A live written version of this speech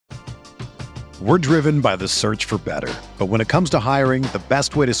We're driven by the search for better. But when it comes to hiring, the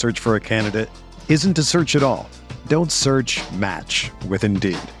best way to search for a candidate isn't to search at all. Don't search, match with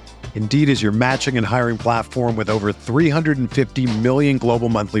Indeed. Indeed is your matching and hiring platform with over 350 million global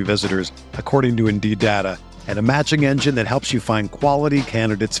monthly visitors, according to Indeed data, and a matching engine that helps you find quality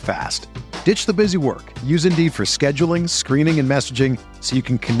candidates fast. Ditch the busy work. Use Indeed for scheduling, screening, and messaging so you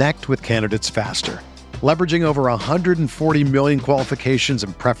can connect with candidates faster. Leveraging over 140 million qualifications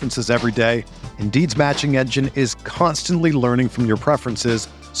and preferences every day, Indeed's matching engine is constantly learning from your preferences,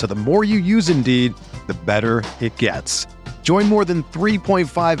 so the more you use Indeed, the better it gets. Join more than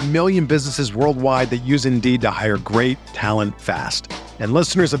 3.5 million businesses worldwide that use Indeed to hire great talent fast. And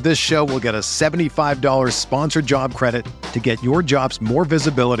listeners of this show will get a $75 sponsored job credit to get your jobs more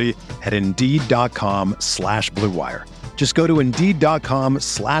visibility at Indeed.com/Blue Wire. Just go to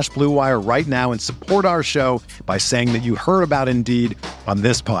Indeed.com/Blue Wire right now and support our show by saying that you heard about Indeed on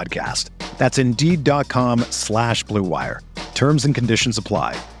this podcast. That's Indeed.com/Blue Wire. Terms and conditions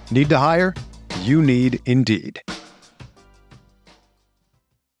apply. Need to hire? You need Indeed.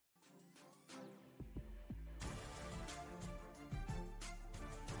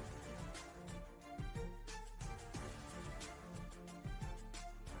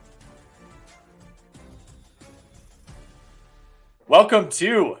 Welcome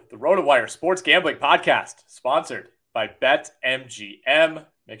to the RotoWire Sports Gambling Podcast, sponsored by BetMGM.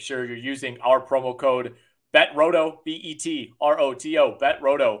 Make sure you're using our promo code BETROTO, BETROTO,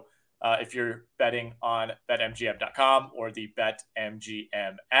 BETROTO, if you're betting on BetMGM.com or the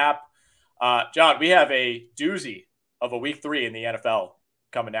BetMGM app. John, we have a doozy of a Week 3 in the NFL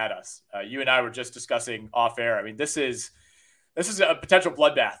coming at us. You and I were just discussing off air. I mean, this is a potential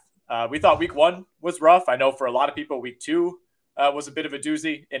bloodbath. We thought Week 1 was rough. I know for a lot of people, Week 2 was a bit of a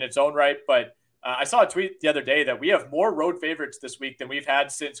doozy in its own right, but I saw a tweet the other day that we have more road favorites this week than we've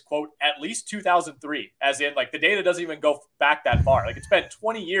had since, quote, at least 2003, as in, like, the data doesn't even go back that far. Like, it's been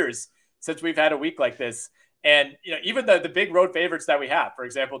 20 years since we've had a week like this. And, you know, even the big road favorites that we have, for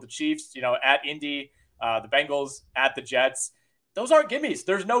example, the Chiefs, you know, at Indy, the Bengals at the Jets, those aren't gimmies.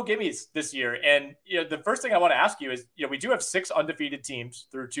 There's no gimmies this year. And, you know, the first thing I want to ask you is, you know, we do have 6 undefeated teams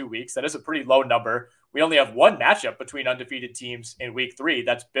through 2 weeks. That is a pretty low number. We only have one matchup between undefeated teams in Week 3.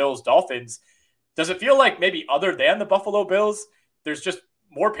 That's Bills-Dolphins. Does it feel like maybe other than the Buffalo Bills, there's just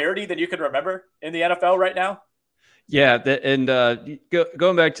more parity than you can remember in the NFL right now? Yeah,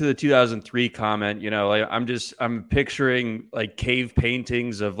 going back to the 2003 comment, you know, like I'm picturing like cave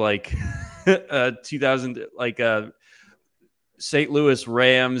paintings of like 2000, like St. Louis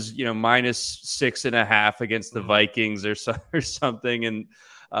Rams, you know, -6.5 against the Vikings or something, and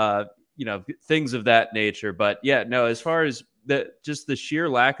you know, things of that nature. But yeah, no, as far as just the sheer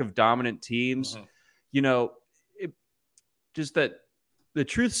lack of dominant teams, you know, just that the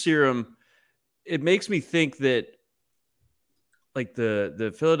truth serum, it makes me think that like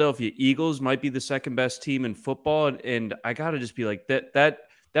the Philadelphia Eagles might be the second best team in football. And I got to just be like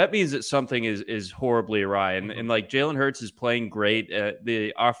that means that something is horribly awry. And like Jalen Hurts is playing great.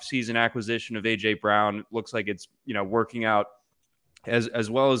 The offseason acquisition of AJ Brown looks like it's, you know, working out as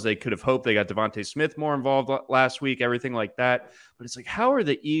well as they could have hoped. They got Devontae Smith more involved last week, everything like that. But it's like, how do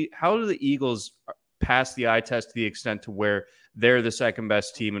the Eagles pass the eye test to the extent to where they're the second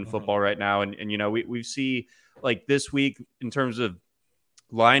best team in football right now? And you know, we see like this week in terms of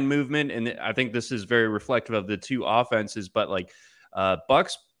line movement, and I think this is very reflective of the two offenses, but like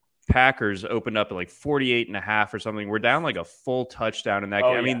Bucks Packers opened up at like 48.5 or something. We're down like a full touchdown in that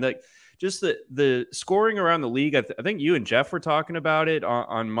game. I mean, like just the scoring around the league. I think you and Jeff were talking about it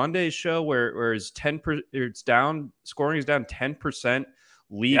on Monday's show, where it's down. Scoring is down 10%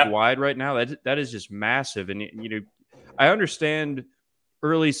 league wide right now. That is just massive. And you know, I understand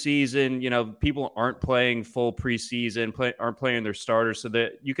early season, you know, people aren't playing full preseason, aren't playing their starters, so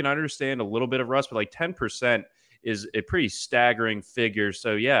that you can understand a little bit of rust, but like 10% is a pretty staggering figure.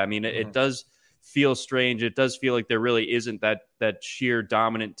 So yeah, I mean, it does feel strange. It does feel like there really isn't that sheer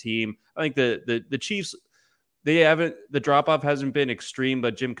dominant team. I think the Chiefs, the drop off hasn't been extreme,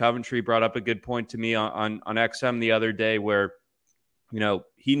 but Jim Coventry brought up a good point to me on XM the other day, where, you know,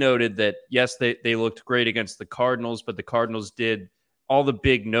 he noted that yes, they looked great against the Cardinals, but the Cardinals did all the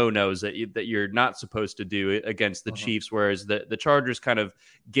big no-nos that you're not supposed to do against the Chiefs, whereas the Chargers kind of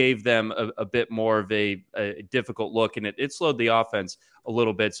gave them a bit more of a difficult look, and it slowed the offense a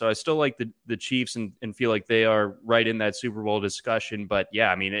little bit. So I still like the Chiefs and feel like they are right in that Super Bowl discussion. But yeah,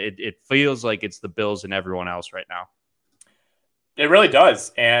 I mean, it feels like it's the Bills and everyone else right now. It really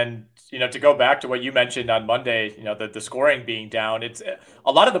does. And, to go back to what you mentioned on Monday, the scoring being down, it's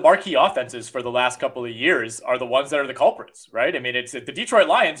a lot of the marquee offenses for the last couple of years are the ones that are the culprits, right? I mean, it's the Detroit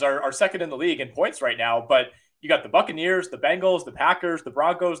Lions are second in the league in points right now, but you got the Buccaneers, the Bengals, the Packers, the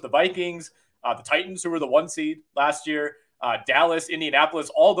Broncos, the Vikings, the Titans, who were the 1 seed last year, Dallas,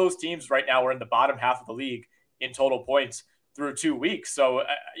 Indianapolis, all those teams right now are in the bottom half of the league in total points through 2 weeks. So,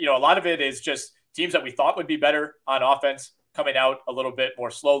 a lot of it is just teams that we thought would be better on offense coming out a little bit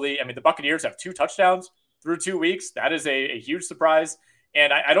more slowly. I mean, the Buccaneers have 2 touchdowns through 2 weeks. That is a huge surprise.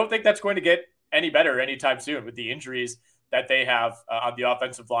 And I don't think that's going to get any better anytime soon with the injuries that they have on the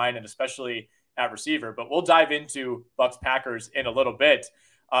offensive line and especially at receiver. But we'll dive into Bucs Packers in a little bit.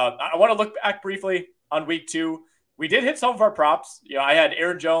 I want to look back briefly on week 2. We did hit some of our props. I had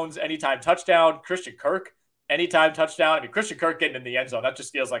Aaron Jones anytime touchdown, Christian Kirk anytime touchdown. I mean, Christian Kirk getting in the end zone, that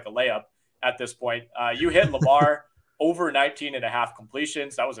just feels like a layup at this point. You hit Lamar over 19.5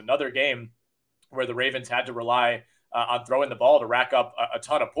 completions. That was another game where the Ravens had to rely on throwing the ball to rack up a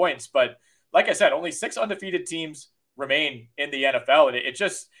ton of points. But like I said, only 6 undefeated teams remain in the NFL. And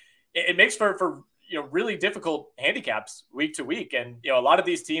it makes for really difficult handicaps week to week. And, a lot of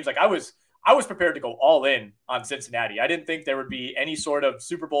these teams, like I was prepared to go all in on Cincinnati. I didn't think there would be any sort of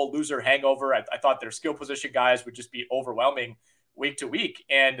Super Bowl loser hangover. I thought their skill position guys would just be overwhelming week to week.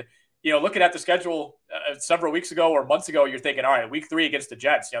 And, looking at the schedule several weeks ago or months ago, you're thinking, all right, week 3 against the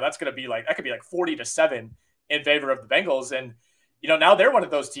Jets, that's going to be that could be 40-7 in favor of the Bengals. And, now they're one of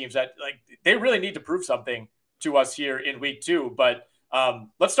those teams that they really need to prove something to us here in week 2. But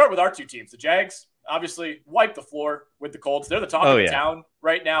let's start with our 2 teams. The Jags obviously wiped the floor with the Colts. They're the talk of the town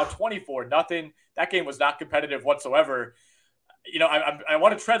right now, 24-0. That game was not competitive whatsoever. I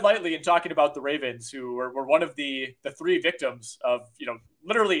want to tread lightly in talking about the Ravens, who were one of the 3 victims of,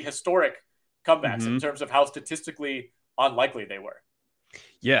 literally historic comebacks in terms of how statistically unlikely they were.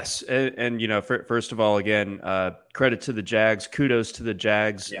 Yes. And first of all, again, credit to the Jags, kudos to the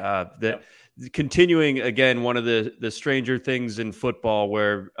Jags. Continuing, again, one of the stranger things in football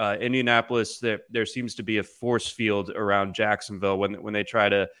where Indianapolis, there seems to be a force field around Jacksonville when they try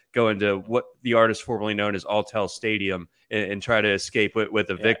to go into what the artist formerly known as Alltel Stadium and try to escape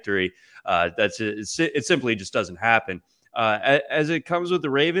with a victory. It simply just doesn't happen. As it comes with the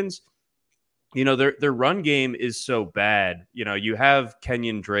Ravens, their run game is so bad. You have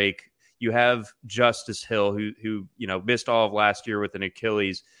Kenyon Drake, you have Justice Hill, who missed all of last year with an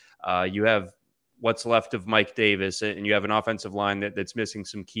Achilles. You have what's left of Mike Davis, and you have an offensive line that's missing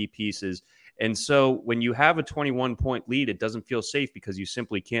some key pieces. And so when you have a 21-point lead, it doesn't feel safe because you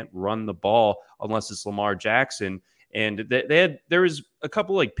simply can't run the ball unless it's Lamar Jackson. And there was a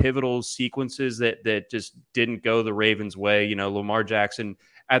couple pivotal sequences that just didn't go the Ravens' way. Lamar Jackson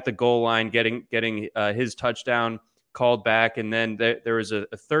at the goal line getting his touchdown called back, and then there was a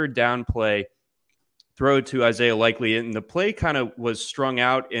 3rd down play, throw to Isaiah Likely, and the play kind of was strung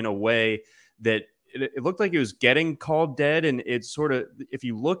out in a way that it looked like it was getting called dead. And it's sort of, if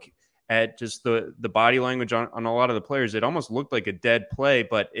you look at just the body language on a lot of the players, it almost looked like a dead play,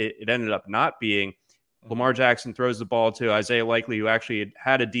 but it ended up not being. Lamar Jackson throws the ball to Isaiah Likely, who actually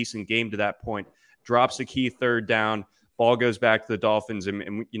had a decent game to that point, drops a key 3rd down, ball goes back to the Dolphins,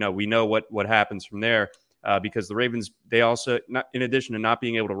 and we know what happens from there because the Ravens, they also, in addition to not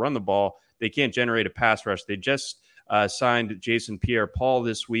being able to run the ball, they can't generate a pass rush. They just signed Jason Pierre-Paul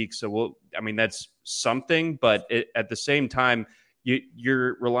this week, so that's something, but at the same time,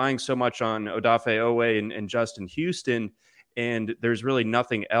 you're relying so much on Odafe Owe and Justin Houston, and there's really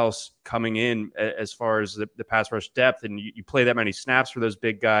nothing else coming in as far as the pass rush depth. And you play that many snaps for those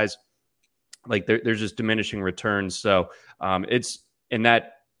big guys, there's just diminishing returns. So and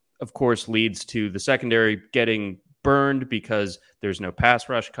that, of course, leads to the secondary getting burned because there's no pass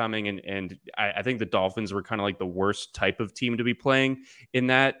rush coming. And I think the Dolphins were kind of the worst type of team to be playing in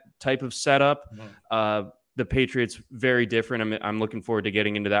that type of setup. The Patriots, very different. I'm looking forward to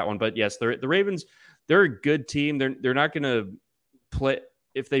getting into that one. But yes, the Ravens, they're a good team. They're not going to play.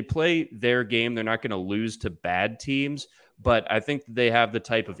 If they play their game, they're not going to lose to bad teams. But I think they have the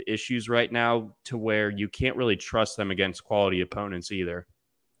type of issues right now to where you can't really trust them against quality opponents either.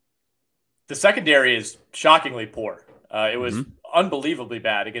 The secondary is shockingly poor. It was unbelievably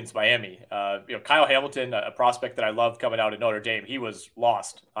bad against Miami. Kyle Hamilton, a prospect that I love coming out of Notre Dame, he was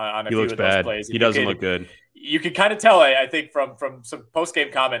lost on a few of those plays. He doesn't look good. You can kind of tell, I think, from some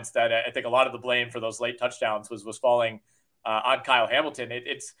post-game comments that I think a lot of the blame for those late touchdowns was falling on Kyle Hamilton.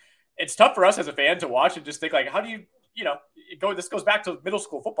 It's tough for us as a fan to watch and just think, how do you this goes back to middle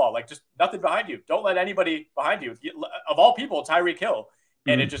school football, just nothing behind you. Don't let anybody behind you. Of all people, Tyreek Hill.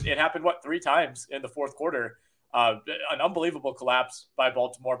 And it happened, 3 times in the fourth quarter. An unbelievable collapse by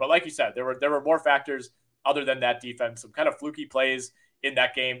Baltimore. But like you said, there were more factors other than that defense, some kind of fluky plays in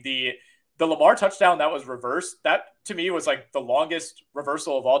that game. The Lamar touchdown that was reversed, that to me was like the longest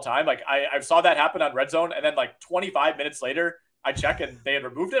reversal of all time. Like I saw that happen on Red Zone, and then like 25 minutes later, I check and they had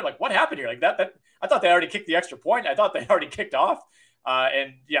removed it. I'm like, what happened here? Like that I thought they already kicked the extra point. I thought they already kicked off.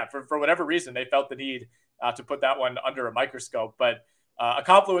 And yeah, for whatever reason, they felt the need to put that one under a microscope. But a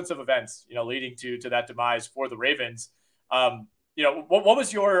confluence of events, leading to that demise for the Ravens. What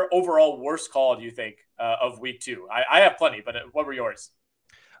was your overall worst call, do you think, of week 2? I have plenty, but what were yours?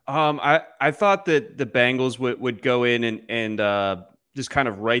 I thought that the Bengals would go in and just kind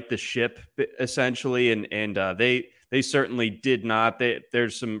of right the ship essentially, and they certainly did not.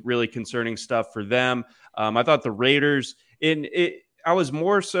 There's some really concerning stuff for them. I thought the Raiders I was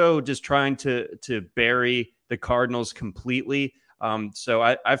more so just trying to bury the Cardinals completely. So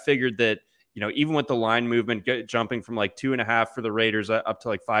I figured that even with the line movement jumping from like 2.5 for the Raiders up to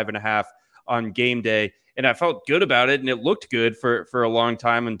like 5.5 on game day. And I felt good about it, and it looked good for a long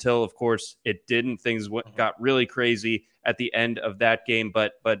time until, of course, it didn't. Things got really crazy at the end of that game.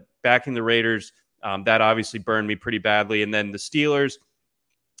 But backing the Raiders, that obviously burned me pretty badly. And then the Steelers,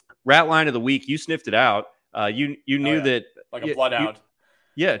 rat line of the week, you sniffed it out. You knew that like a bloodhound.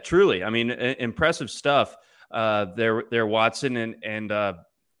 Yeah, truly. I mean, impressive stuff. There, Watson, and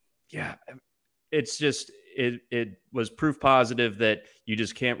it's just. It was proof positive that you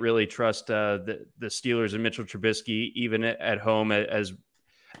just can't really trust the Steelers and Mitchell Trubisky even at home as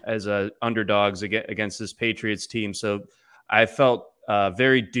underdogs against this Patriots team. So I felt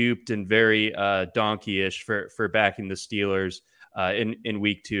very duped and very donkey-ish for backing the Steelers in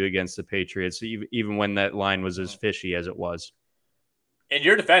week 2 against the Patriots, even when that line was as fishy as it was. In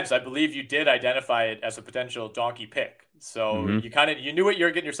your defense, I believe you did identify it as a potential donkey pick. So you knew what you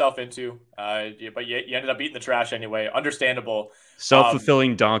were getting yourself into, but you ended up beating the trash anyway. Understandable.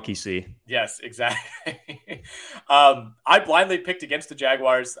 Self-fulfilling donkey see. Yes, exactly. I blindly picked against the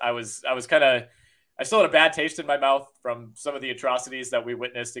Jaguars. I still had a bad taste in my mouth from some of the atrocities that we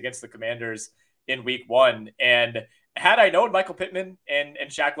witnessed against the Commanders in week 1. And had I known Michael Pittman and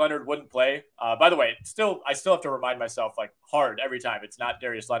Shaq Leonard wouldn't play, by the way, I still have to remind myself like hard every time it's not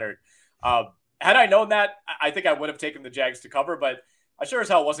Darius Leonard. Had I known that, I think I would have taken the Jags to cover, but I sure as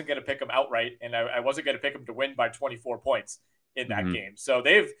hell wasn't going to pick them outright, and I wasn't going to pick them to win by 24 points in that game. So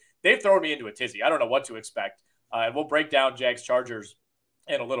they've thrown me into a tizzy. I don't know what to expect. And we'll break down Jags Chargers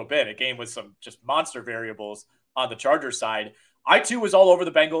in a little bit. A game with some just monster variables on the Chargers side. I too was all over the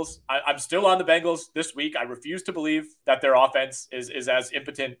Bengals. I'm still on the Bengals this week. I refuse to believe that their offense is as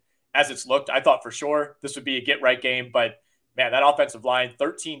impotent as it's looked. I thought for sure this would be a get right game, but man, that offensive line,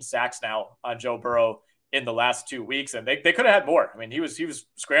 13 sacks now on Joe Burrow in the last 2 weeks, and they could have had more. I mean, he was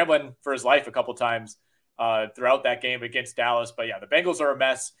scrambling for his life a couple times throughout that game against Dallas. But yeah, the Bengals are a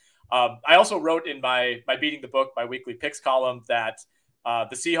mess. I also wrote in my Beating the Book, my weekly picks column, that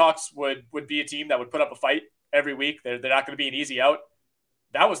the Seahawks would be a team that would put up a fight every week. They're not going to be an easy out.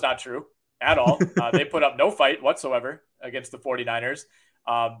 That was not true at all. They put up no fight whatsoever against the 49ers.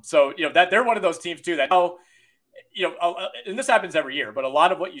 So, that they're one of those teams too that, and this happens every year, but a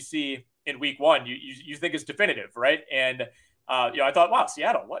lot of what you see in week 1, you think is definitive, right? And, I thought, wow,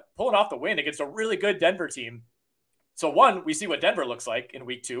 Seattle, pulling off the win against a really good Denver team. So 1, we see what Denver looks like in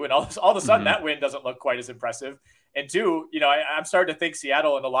week 2, and all of a sudden that win doesn't look quite as impressive. And 2, I'm starting to think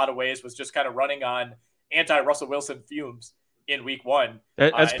Seattle in a lot of ways was just kind of running on anti-Russell Wilson fumes in week 1.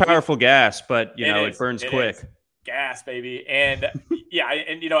 That's powerful gas, but it burns quick. Gas, baby. And yeah,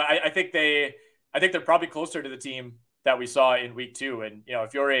 I think they're probably closer to the team that we saw in week 2. And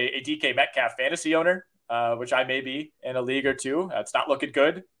if you're a DK Metcalf fantasy owner, which I may be in a league or two, it's not looking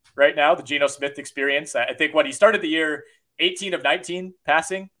good right now. The Geno Smith experience, I think when he started the year, 18 of 19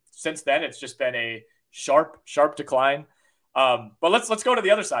 passing. Since then, it's just been a sharp decline. But let's go to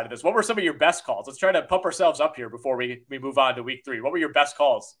the other side of this. What were some of your best calls? Let's try to pump ourselves up here before we move on to week 3. What were your best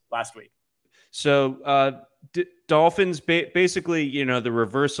calls last week? So Dolphins, basically, the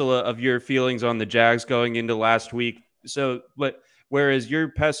reversal of your feelings on the Jags going into last week. So, whereas your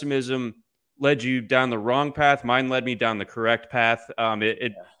pessimism led you down the wrong path, mine led me down the correct path.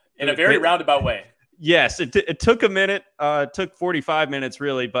 In a very roundabout way. Yes, it took a minute. It took 45 minutes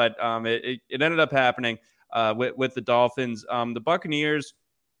really, but it ended up happening with the Dolphins. The Buccaneers,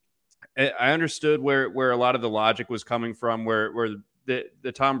 I understood where a lot of the logic was coming from, where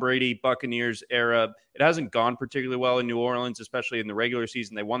the Tom Brady Buccaneers era, it hasn't gone particularly well in New Orleans, especially in the regular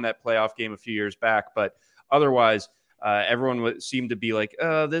season. They won that playoff game a few years back, but otherwise, everyone seemed to be like,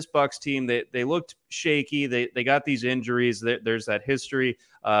 this Bucs team, they looked shaky. They got these injuries. There's that history.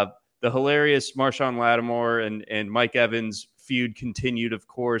 the hilarious Marshawn Lattimore and Mike Evans feud continued, of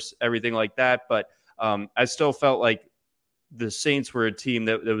course, everything like that. But I still felt like the Saints were a team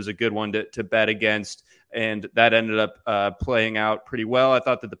that was a good one to bet against, and that ended up playing out pretty well. I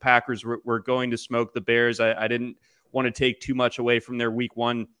thought that the Packers were going to smoke the Bears. I didn't want to take too much away from their week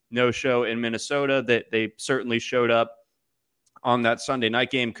 1 no-show in Minnesota. That they certainly showed up on that Sunday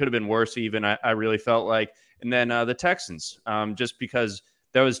night game. Could have been worse even, I really felt like. And then the Texans, just because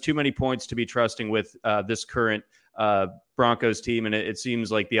there was too many points to be trusting with this current Broncos team, and it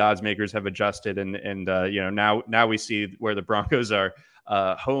seems like the odds makers have adjusted, and now we see where the Broncos are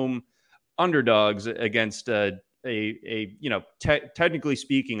home underdogs against technically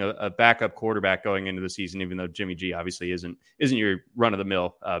speaking, a backup quarterback going into the season, even though Jimmy G obviously isn't your run of the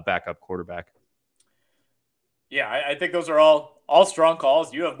mill backup quarterback. Yeah, I think those are all strong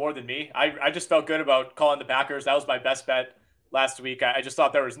calls. You have more than me. I just felt good about calling the Packers. That was my best bet last week. I just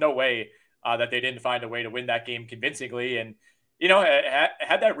thought there was no way that they didn't find a way to win that game convincingly. And,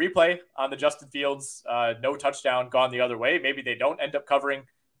 had that replay on the Justin Fields, no touchdown gone the other way. Maybe they don't end up covering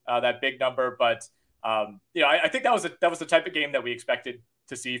that big number. But, I think that was the type of game that we expected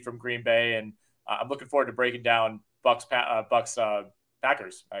to see from Green Bay. And I'm looking forward to breaking down Bucks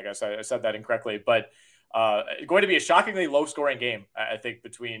Packers. I guess I said that incorrectly. But going to be a shockingly low-scoring game, I think,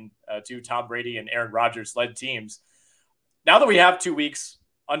 between two Tom Brady and Aaron Rodgers-led teams. Now that we have 2 weeks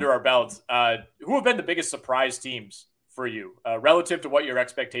under our belts, who have been the biggest surprise teams for you relative to what your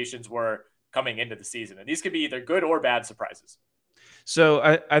expectations were coming into the season? And these could be either good or bad surprises.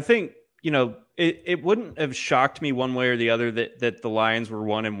 So I think, it wouldn't have shocked me one way or the other that the Lions were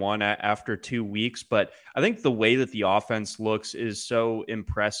 1-1 after 2 weeks. But I think the way that the offense looks is so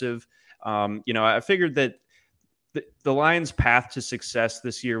impressive. I figured that the Lions' path to success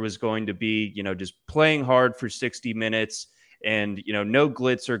this year was going to be, just playing hard for 60 minutes and, no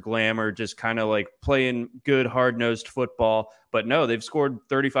glitz or glamour, just kind of like playing good, hard-nosed football. But no, they've scored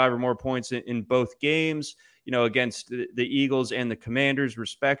 35 or more points in both games, against the Eagles and the Commanders,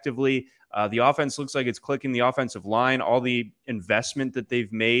 respectively. The offense looks like it's clicking. The offensive line, all the investment that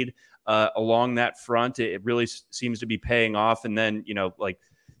they've made along that front, it really seems to be paying off. And then,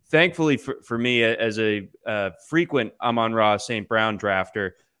 thankfully for me, as a frequent Amon-Ra St. Brown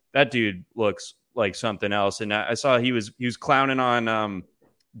drafter, that dude looks like something else. And I saw he was clowning on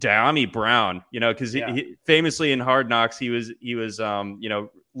Dyami Brown, because he famously in Hard Knocks, he was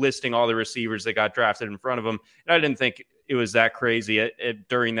listing all the receivers that got drafted in front of him. And I didn't think it was that crazy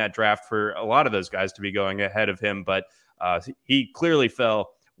during that draft for a lot of those guys to be going ahead of him. But he clearly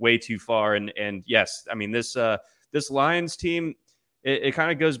fell way too far. And yes, I mean, this Lions team, it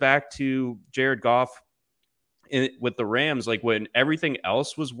kind of goes back to Jared Goff with the Rams. Like when everything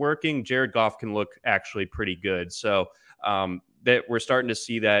else was working, Jared Goff can look actually pretty good. So that we're starting to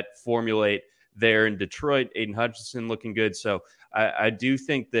see that formulate there in Detroit. Aiden Hutchinson looking good. So I do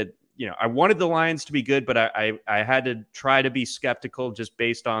think that, I wanted the Lions to be good, but I had to try to be skeptical just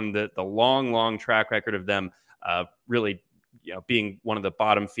based on the long track record of them really, being one of the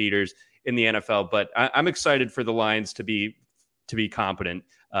bottom feeders in the NFL. But I'm excited for the Lions to be competent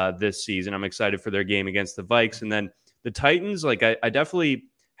this season. I'm excited for their game against the Vikes. And then the Titans, like I definitely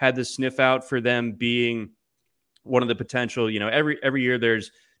had the sniff out for them being one of the potential, every year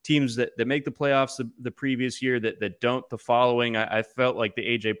there's teams that make the playoffs the previous year that don't the following. I felt like the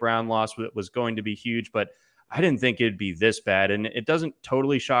A.J. Brown loss was going to be huge, but I didn't think it'd be this bad. And it doesn't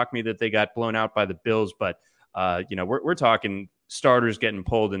totally shock me that they got blown out by the Bills, but we're talking starters getting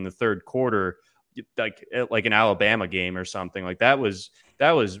pulled in the third quarter, like an Alabama game or something. Like that was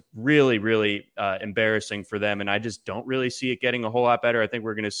really, really embarrassing for them. And I just don't really see it getting a whole lot better. I think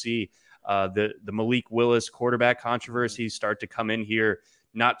we're going to see the Malik Willis quarterback controversy start to come in here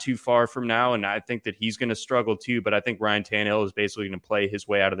not too far from now. And I think that he's going to struggle too, but I think Ryan Tannehill is basically going to play his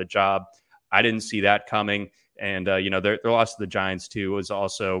way out of the job. I didn't see that coming. And, their loss to the Giants too was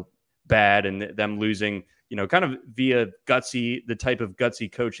also bad. And them losing, kind of via the type of gutsy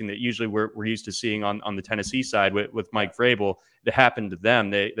coaching that usually we're used to seeing on the Tennessee side with Mike Vrabel. It happened to them.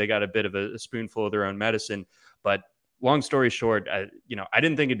 They got a bit of a spoonful of their own medicine. But long story short, I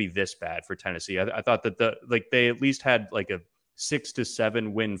didn't think it'd be this bad for Tennessee. I thought that they at least had like a 6 to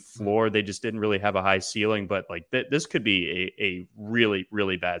 7 win floor. They just didn't really have a high ceiling, but like this could be a really,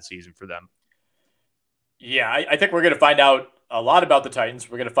 really bad season for them. Yeah, I think we're going to find out a lot about the Titans.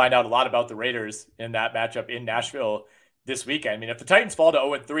 We're going to find out a lot about the Raiders in that matchup in Nashville this weekend. I mean, if the Titans fall to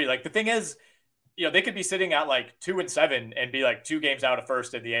 0-3, like the thing is, they could be sitting at like 2-7 and be like 2 games out of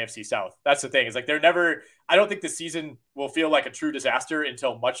first in the AFC South. That's the thing. It's like I don't think the season will feel like a true disaster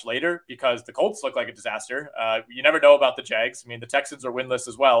until much later because the Colts look like a disaster. You never know about the Jags. I mean, the Texans are winless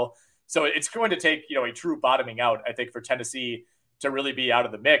as well. So it's going to take, a true bottoming out, I think, for Tennessee to really be out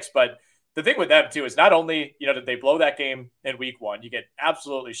of the mix. But the thing with them too is not only, did they blow that game in week 1, you get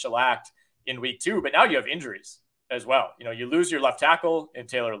absolutely shellacked in week 2, but now you have injuries as well. You lose your left tackle in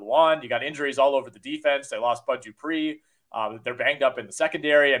Taylor Lewan. You got injuries all over the defense. They lost Bud Dupree. They're banged up in the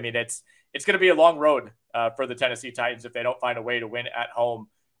secondary. I mean, it's going to be a long road for the Tennessee Titans if they don't find a way to win at home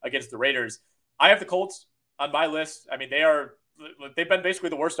against the Raiders. I have the Colts on my list. I mean, they've been basically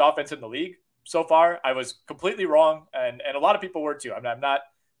the worst offense in the league so far. I was completely wrong, and a lot of people were too. I'm not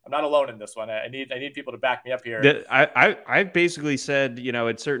alone in this one. I need people to back me up here. I basically said,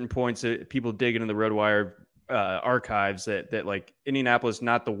 at certain points, people dig into the RotoWire archives that like Indianapolis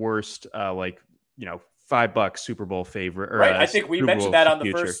not the worst, $5 Super Bowl favorite. Or, right. I think we mentioned that on the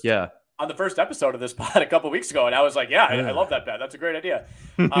future. first. Yeah. On the first episode of this pod a couple of weeks ago. And I was like, I love that bet. That's a great idea.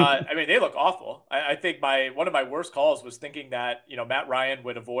 I mean, they look awful. I think one of my worst calls was thinking that, Matt Ryan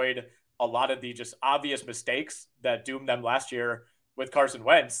would avoid a lot of the just obvious mistakes that doomed them last year with Carson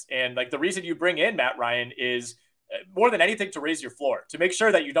Wentz. And like the reason you bring in Matt Ryan is more than anything to raise your floor, to make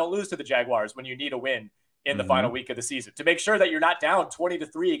sure that you don't lose to the Jaguars when you need a win in the final week of the season, to make sure that you're not down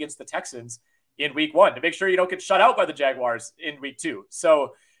 20-3 against the Texans in week 1, to make sure you don't get shut out by the Jaguars in week 2.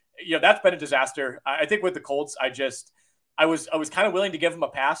 So, that's been a disaster. I think with the Colts, I was kind of willing to give them a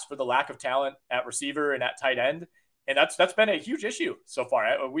pass for the lack of talent at receiver and at tight end. And that's been a huge issue so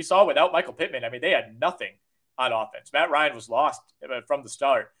far. We saw without Michael Pittman, I mean, they had nothing on offense. Matt Ryan was lost from the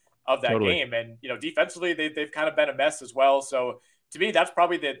start of that game. And, defensively, they've kind of been a mess as well. So to me, that's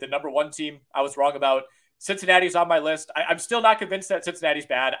probably the number one team I was wrong about. Cincinnati's on my list. I'm still not convinced that Cincinnati's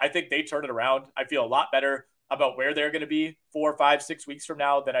bad. I think they turn it around. I feel a lot better about where they're going to be 4, 5, 6 weeks from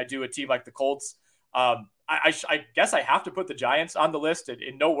now than I do a team like the Colts. I guess I have to put the Giants on the list.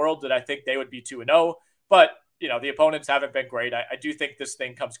 In no world did I think they would be 2-0, but the opponents haven't been great. I do think this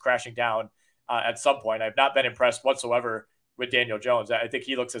thing comes crashing down at some point. I've not been impressed whatsoever with Daniel Jones. I think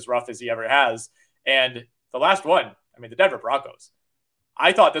he looks as rough as he ever has. And the last one, I mean, the Denver Broncos.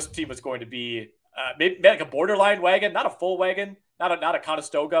 I thought this team was going to be maybe like a borderline wagon, not a full wagon, not a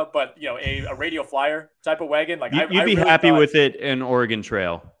Conestoga, but a radio flyer type of wagon. Like you'd be really happy with it in Oregon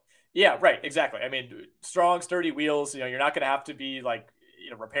Trail. Yeah, right. Exactly. I mean, strong, sturdy wheels. You're not going to have to be like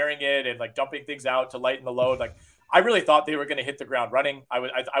repairing it and like dumping things out to lighten the load. Like I really thought they were going to hit the ground running.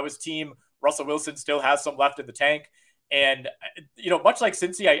 I was team Russell Wilson still has some left in the tank. And, much like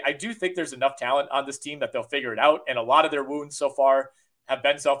Cincy, I do think there's enough talent on this team that they'll figure it out. And a lot of their wounds so far have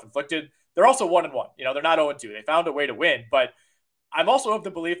been self-inflicted. They're also 1-1. They're not 0-2. They found a way to win. But I'm also of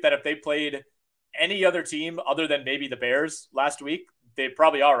the belief that if they played any other team other than maybe the Bears last week, they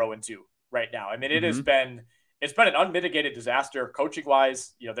probably are 0-2 right now. I mean, it's been an unmitigated disaster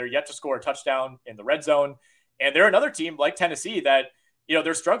coaching-wise. They're yet to score a touchdown in the red zone. And they're another team like Tennessee that,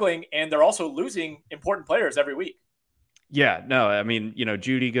 they're struggling and they're also losing important players every week. Yeah, no, I mean,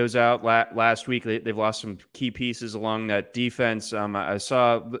 Judy goes out last week. They've lost some key pieces along that defense. I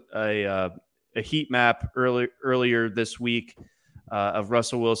saw a heat map earlier this week of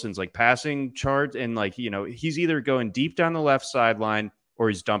Russell Wilson's like passing chart. And like, he's either going deep down the left sideline or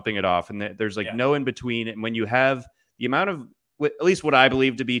he's dumping it off. And there's no in between. And when you have the amount of, at least what I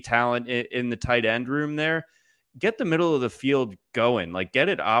believe to be talent in the tight end room there, get the middle of the field going, like get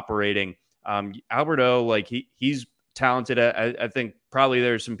it operating. Alberto, like he's talented. I think probably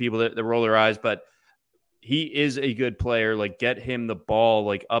there's some people that roll their eyes, but he is a good player. Like get him the ball,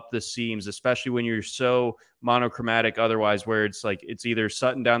 like up the seams, especially when you're so monochromatic otherwise, where it's like, it's either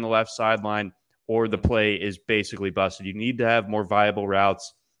Sutton down the left sideline or the play is basically busted. You need to have more viable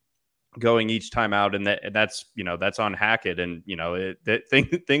routes going each time out. And that's on Hackett. And,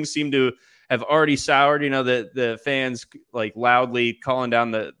 things seem to have already soured, the fans like loudly calling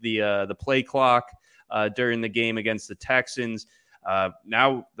down the play clock during the game against the Texans.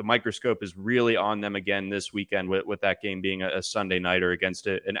 Now the microscope is really on them again this weekend with that game being a Sunday nighter against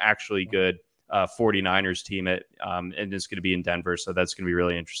an actually good 49ers team and it's going to be in Denver. So that's going to be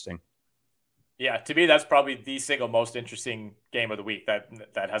really interesting. Yeah, to me, that's probably the single most interesting game of the week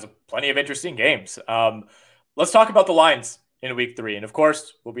that has plenty of interesting games. Let's talk about the lines in week 3. And of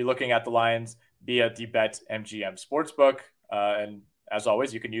course, we'll be looking at the lines via the BetMGM Sportsbook. And as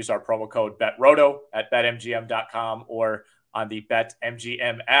always, you can use our promo code BETROTO at betmgm.com or on the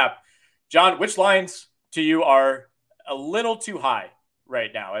BetMGM app. John, which lines to you are a little too high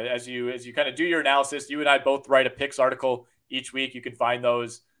right now? As you kind of do your analysis, you and I both write a picks article each week. You can find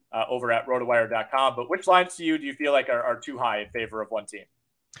those over at rotowire.com. But which lines to you do you feel like are too high in favor of one team?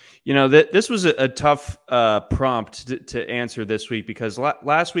 This was a tough prompt to answer this week because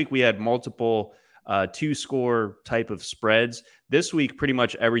last week we had multiple 2-score type of spreads. This week, pretty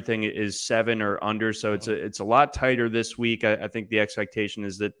much everything is 7 or under. So it's a lot tighter this week. I think the expectation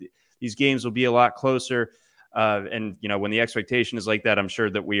is that these games will be a lot closer. And, when the expectation is like that, I'm sure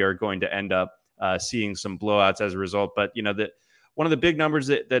that we are going to end up seeing some blowouts as a result. But, one of the big numbers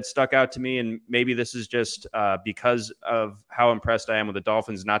that stuck out to me, and maybe this is just because of how impressed I am with the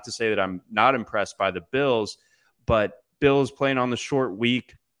Dolphins, not to say that I'm not impressed by the Bills, but Bills playing on the short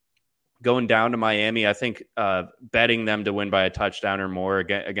week, going down to Miami, I think betting them to win by a touchdown or more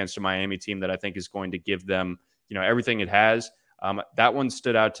against a Miami team that I think is going to give them, everything it has. That one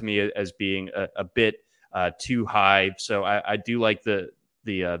stood out to me as being a bit too high. So I do like the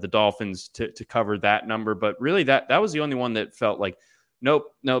Dolphins to cover that number, but really that was the only one that felt like, nope,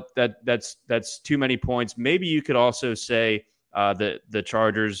 that's too many points. Maybe you could also say the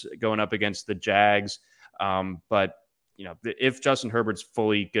Chargers going up against the Jags, but if Justin Herbert's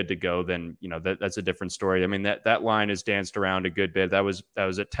fully good to go, then that's a different story. I mean that line has danced around a good bit. That was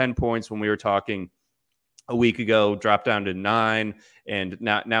at 10 points when we were talking a week ago, dropped down to 9, and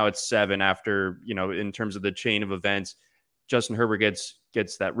now it's 7 after in terms of the chain of events. Justin Herbert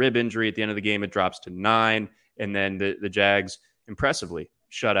gets that rib injury at the end of the game. It drops to 9. And then the Jags impressively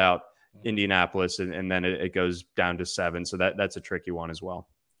shut out Indianapolis. And then it goes down to 7. So that's a tricky one as well.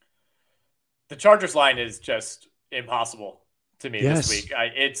 The Chargers line is just impossible to me this week.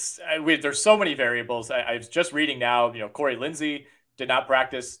 There's so many variables. I was just reading now, Corey Lindsey did not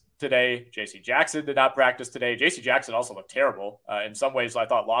practice today. J.C. Jackson did not practice today. J.C. Jackson also looked terrible. In some ways, I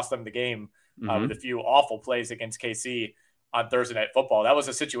thought lost them the game with a few awful plays against KC on Thursday Night Football. That was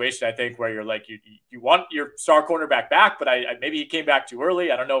a situation, I think, where you're like, you want your star cornerback back, but maybe he came back too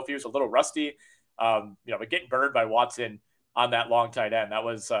early. I don't know if he was a little rusty. But getting burned by Watson on that long tight end, that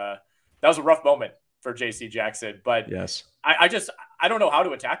was a rough moment for J.C. Jackson. But yes, I don't know how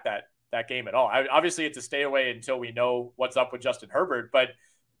to attack that game at all. Obviously, it's a stay away until we know what's up with Justin Herbert. But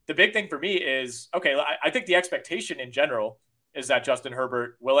the big thing for me is, okay, I think the expectation in general is that Justin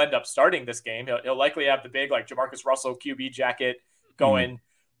Herbert will end up starting this game. He'll likely have the big, Jamarcus Russell QB jacket going,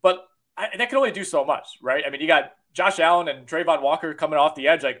 but that can only do so much, right? I mean, you got Josh Allen and Trayvon Walker coming off the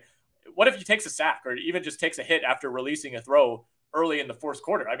edge. What if he takes a sack or even just takes a hit after releasing a throw early in the fourth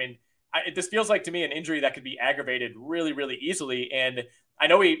quarter? I mean, this feels like to me an injury that could be aggravated really, really easily. And I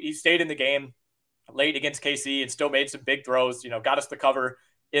know he stayed in the game late against KC and still made some big throws, got us the cover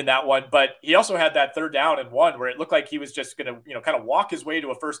in that one, but he also had that 3rd down and 1 where it looked like he was just going to, kind of walk his way to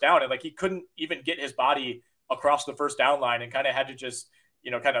a first down. And he couldn't even get his body across the first down line and kind of had to just,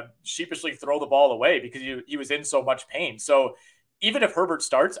 kind of sheepishly throw the ball away because he was in so much pain. So even if Herbert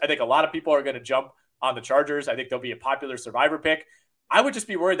starts, I think a lot of people are going to jump on the Chargers. I think they'll be a popular survivor pick. I would just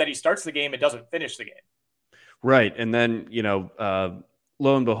be worried that he starts the game and doesn't finish the game. Right. And then, lo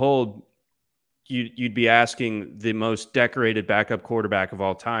and behold, you'd be asking the most decorated backup quarterback of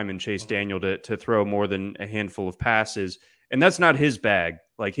all time in Chase Daniel to throw more than a handful of passes. And that's not his bag.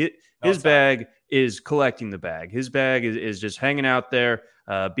 His bag is collecting the bag. His bag is just hanging out there,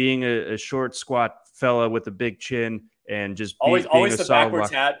 being a short, squat fella with a big chin and just always the backwards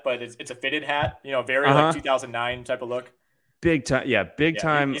lock. Hat, but it's a fitted hat, very 2009 type of look. Big time. Yeah. Big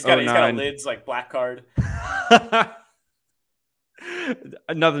time. He's got a lids black card.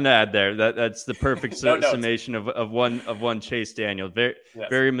 Nothing to add there. That's the perfect summation of one Chase Daniel.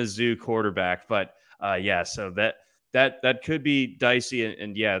 Very Mizzou quarterback. But so that could be dicey.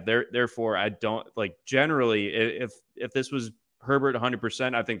 And therefore I don't generally if this was Herbert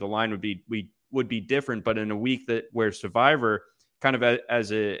 100%, I think the line would be different. But in a week where Survivor kind of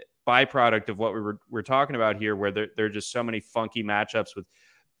as a byproduct of what we're talking about here, where there are just so many funky matchups with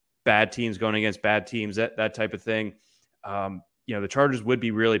bad teams going against bad teams, that type of thing. The Chargers would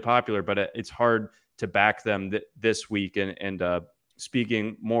be really popular, but it's hard to back them this week. And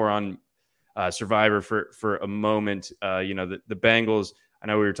speaking more on Survivor for a moment, the Bengals, I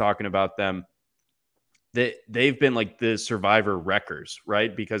know we were talking about them. They've been like the Survivor wreckers,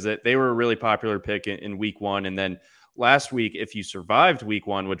 right? Because they were a really popular pick in week 1. And then last week, if you survived week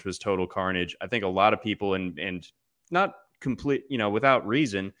 1, which was total carnage, I think a lot of people and not complete, without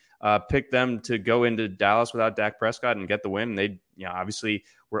reason, picked them to go into Dallas without Dak Prescott and get the win. And they, obviously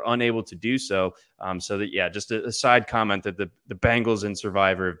were unable to do so. Just a side comment that the Bengals and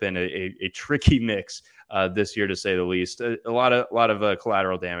Survivor have been a tricky mix this year, to say the least. A lot of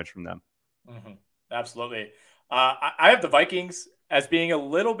collateral damage from them. Mm-hmm. Absolutely. I have the Vikings as being a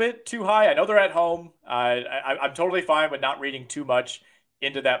little bit too high. I know they're at home. I'm totally fine with not reading too much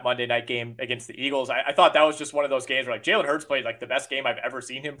into that Monday night game against the Eagles. I thought that was just one of those games where Jalen Hurts played the best game I've ever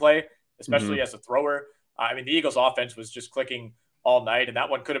seen him play, especially as a thrower. The Eagles offense was just clicking all night. And that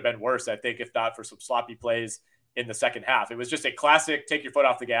one could have been worse, I think, if not for some sloppy plays in the second half. It was just a classic take your foot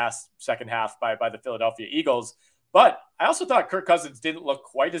off the gas second half by the Philadelphia Eagles. But I also thought Kirk Cousins didn't look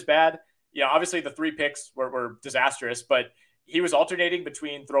quite as bad. Obviously the 3 picks were disastrous, but he was alternating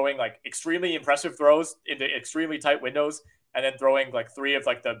between throwing like extremely impressive throws into extremely tight windows and then throwing like 3 of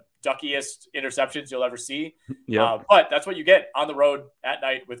like the duckiest interceptions you'll ever see. But that's what you get on the road at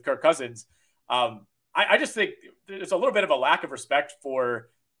night with Kirk Cousins. I just think there's a little bit of a lack of respect for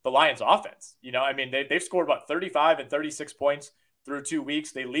the Lions offense. They've scored about 35 and 36 points through 2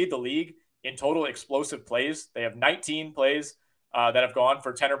 weeks. They lead the league in total explosive plays. They have 19 plays that have gone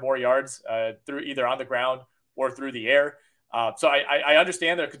for 10 or more yards through either on the ground or through the air. So I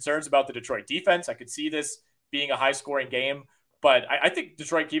understand their concerns about the Detroit defense. I could see this being a high scoring game, but I think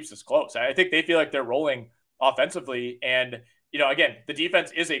Detroit keeps this close. I think they feel like they're rolling offensively. And, again, the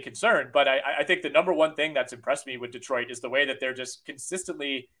defense is a concern, but I think the number one thing that's impressed me with Detroit is the way that they're just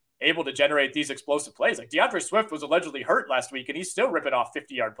consistently able to generate these explosive plays. Like DeAndre Swift was allegedly hurt last week and he's still ripping off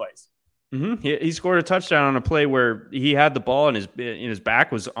 50-yard plays. Mm-hmm. He scored a touchdown on a play where he had the ball and his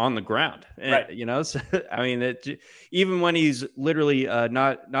back was on the ground. Right. So, even when he's literally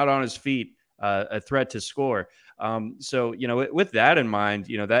not on his feet, a threat to score. So, with that in mind,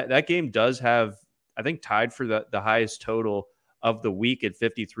 that game does have, I think, tied for the highest total of the week at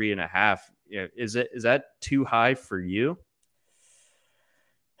 53.5. Is that too high for you?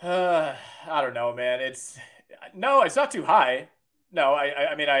 I don't know, man. It's not too high. No,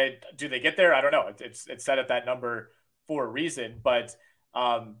 do they get there? I don't know. It's set at that number for a reason, but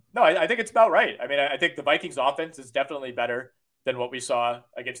no, I think it's about right. I think the Vikings offense is definitely better than what we saw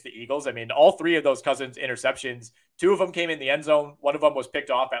against the Eagles. All 3 of those Cousins interceptions, 2 of them came in the end zone. One of them was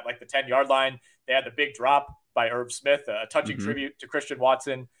picked off at like the 10-yard line. They had the big drop by Irv Smith, a touching tribute to Christian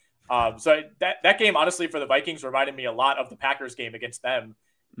Watson. So that game, honestly, for the Vikings reminded me a lot of the Packers game against them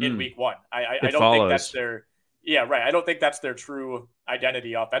in week 1. I don't think that's their... Yeah, right. I don't think that's their true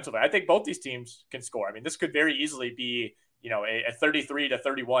identity offensively. I think both these teams can score. This could very easily be, a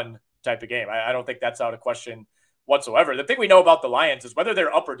 33-31 type of game. I don't think that's out of question whatsoever. The thing we know about the Lions is whether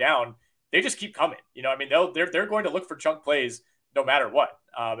they're up or down, they just keep coming. They're going to look for chunk plays no matter what.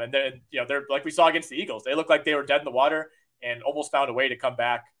 And then, they're like we saw against the Eagles. They looked like they were dead in the water and almost found a way to come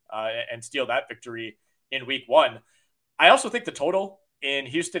back and steal that victory in week 1. I also think the total in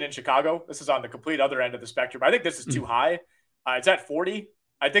Houston and Chicago, this is on the complete other end of the spectrum. I think this is too high. It's at 40.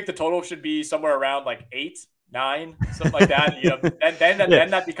 I think the total should be somewhere around like 8, 9, something like that. Then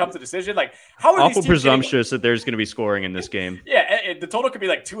that becomes a decision. Like, how are awful presumptuous that there's going to be scoring in this game? Yeah, the total could be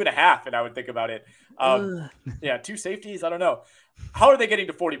like 2.5, and I would think about it. 2 safeties. I don't know. How are they getting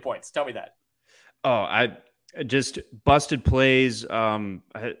to 40 points? Tell me that. Oh, I just busted plays.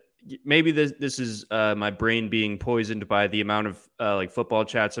 Maybe this is my brain being poisoned by the amount of football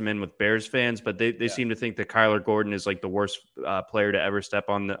chats I'm in with Bears fans, but they seem to think that Kyler Gordon is like the worst player to ever step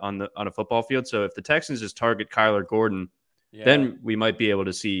on a football field. So if the Texans just target Kyler Gordon, then we might be able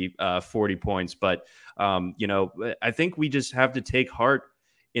to see 40 points. But I think we just have to take heart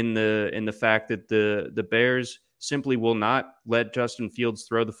in the fact that the Bears simply will not let Justin Fields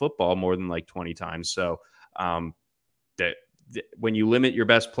throw the football more than like 20 times. So when you limit your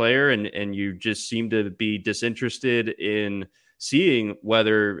best player and you just seem to be disinterested in seeing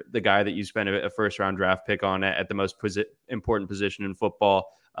whether the guy that you spent a first round draft pick on at the most important position in football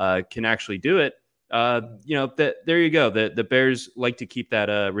can actually do it. There you go. The Bears like to keep that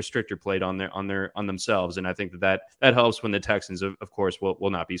restrictor plate on themselves. And I think that helps when the Texans, of course,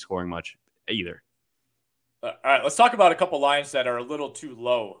 will not be scoring much either. All right, let's talk about a couple lines that are a little too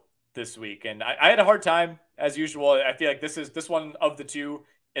low this week. And I had a hard time, as usual. I feel like this one of the two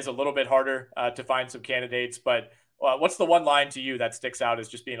is a little bit harder to find some candidates. But what's the one line to you that sticks out as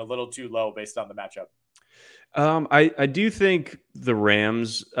just being a little too low based on the matchup? I do think the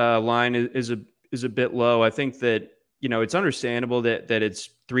Rams line is a bit low. I think that, it's understandable that it's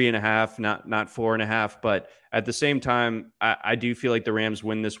 3.5, not 4.5, but at the same time, I do feel like the Rams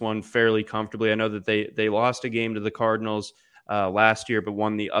win this one fairly comfortably. I know that they lost a game to the Cardinals last year, but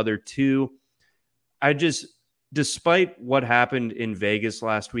won the other 2. Despite what happened in Vegas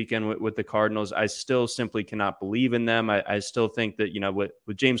last weekend with the Cardinals, I still simply cannot believe in them. I still think that,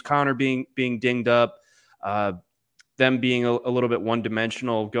 with James Conner being dinged up, them being a little bit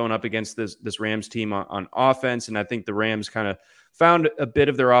one-dimensional going up against this Rams team on offense. And I think the Rams kind of found a bit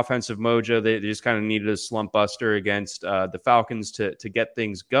of their offensive mojo. They just kind of needed a slump buster against the Falcons to get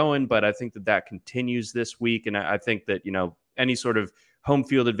things going. But I think that continues this week. And I think that, any sort of home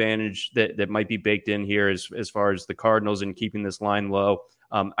field advantage that might be baked in here as far as the Cardinals and keeping this line low,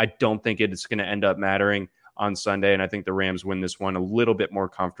 I don't think it's going to end up mattering on Sunday. And I think the Rams win this one a little bit more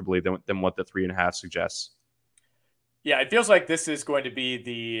comfortably than what the 3.5 suggests. Yeah, it feels like this is going to be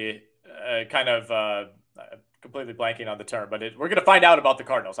the completely blanking on the term, but we're going to find out about the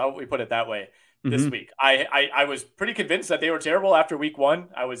Cardinals. How would we put it that way this week? I was pretty convinced that they were terrible after week 1.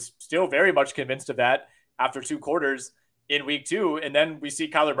 I was still very much convinced of that after 2 quarters in week 2. And then we see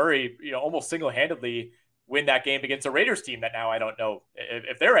Kyler Murray, almost single-handedly win that game against a Raiders team that now I don't know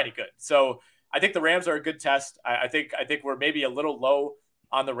if they're any good. So I think the Rams are a good test. I think we're maybe a little low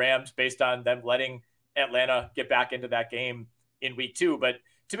on the Rams based on them letting Atlanta get back into that game in week 2. But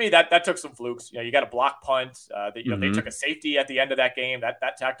to me, that took some flukes. You got a block punt. They took a safety at the end of that game.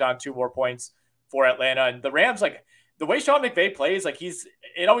 That tacked on 2 more points for Atlanta. And the Rams, like the way Sean McVay plays, like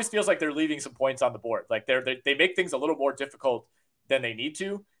it always feels like they're leaving some points on the board. Like they make things a little more difficult than they need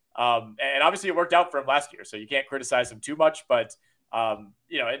to. And obviously it worked out for him last year, so you can't criticize him too much. But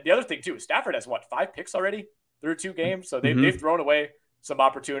the other thing too, Stafford has 5 picks already through 2 games, so they've thrown away some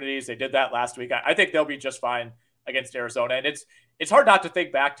opportunities. They did that last week. I think they'll be just fine against Arizona. And it's hard not to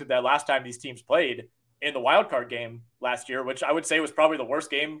think back to the last time these teams played in the wild card game last year, which I would say was probably the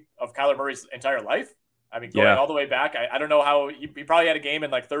worst game of Kyler Murray's entire life. I mean, going all the way back, I don't know how he probably had a game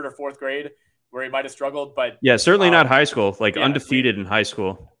in like 3rd or 4th grade where he might have struggled, but certainly not high school, undefeated in high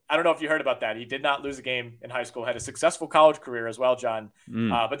school. I don't know if you heard about that. He did not lose a game in high school, had a successful college career as well, John.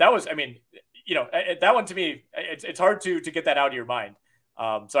 But that was, that one to me, it's hard to get that out of your mind.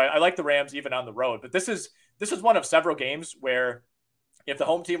 So I like the Rams even on the road, but this is one of several games where if the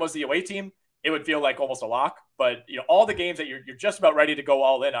home team was the away team, it would feel like almost a lock. But all the games that you're just about ready to go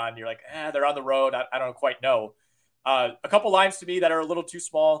all in on, you're like, they're on the road. I don't quite know. A couple lines to me that are a little too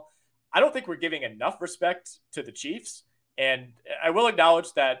small. I don't think we're giving enough respect to the Chiefs. And I will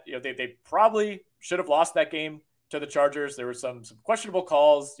acknowledge that they probably should have lost that game to the Chargers. There were some questionable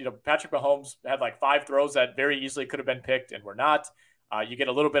calls. Patrick Mahomes had like 5 throws that very easily could have been picked and were not. You get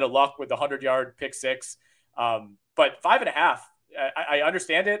a little bit of luck with the 100-yard pick 6. But 5.5, I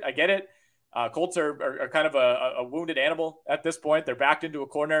understand it. I get it. Colts are kind of a wounded animal at this point. They're backed into a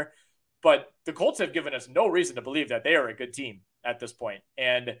corner. But the Colts have given us no reason to believe that they are a good team at this point.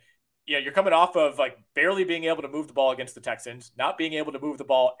 And you're coming off of like barely being able to move the ball against the Texans, not being able to move the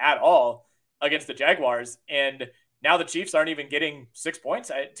ball at all against the Jaguars. And now the Chiefs aren't even getting 6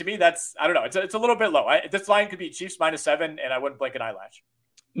 points. To me, that's, I don't know. It's a little bit low. This line could be Chiefs -7, and I wouldn't blink an eyelash.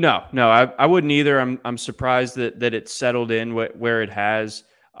 No, I wouldn't either. I'm surprised that it's settled in where it has.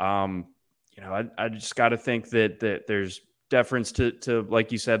 I just got to think that there's deference to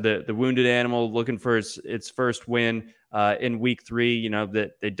like you said, the wounded animal looking for its first win in week 3.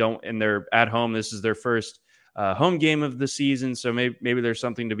 That they don't, and they're at home. This is their first home game of the season, so maybe there's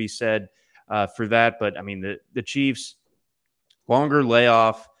something to be said for that. But I mean, the Chiefs, longer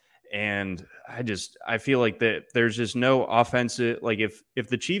layoff, and I feel like that there's just no offensive. Like if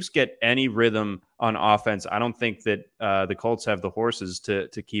the Chiefs get any rhythm on offense, I don't think that the Colts have the horses to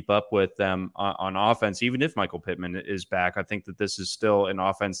keep up with them on offense. Even if Michael Pittman is back, I think that this is still an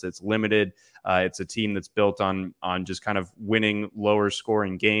offense that's limited. It's a team that's built on just kind of winning lower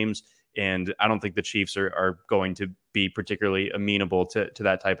scoring games. And I don't think the Chiefs are going to be particularly amenable to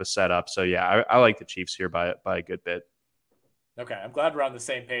that type of setup. So yeah, I like the Chiefs here by a good bit. Okay, I'm glad we're on the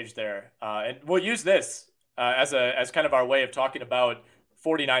same page there. And we'll use this as kind of our way of talking about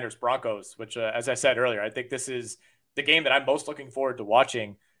 49ers Broncos, which, as I said earlier, I think this is the game that I'm most looking forward to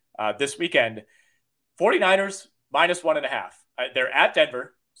watching this weekend. 49ers -1.5. They're at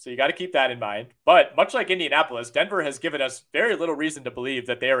Denver, so you got to keep that in mind. But much like Indianapolis, Denver has given us very little reason to believe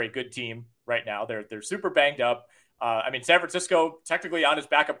that they are a good team right now. They're super banged up. San Francisco technically on his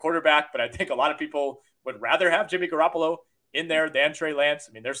backup quarterback, but I think a lot of people would rather have Jimmy Garoppolo in there than Trey Lance.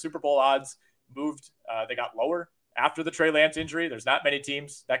 I mean, their Super Bowl odds moved. They got lower after the Trey Lance injury. There's not many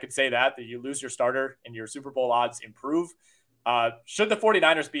teams that could say that you lose your starter and your Super Bowl odds improve. Should the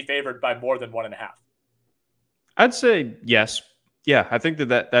 49ers be favored by more than 1.5? I'd say yes. Yeah, I think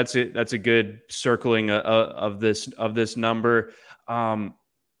that's it. That's a good circling of this number. The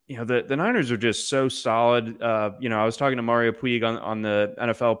Niners are just so solid. I was talking to Mario Puig on the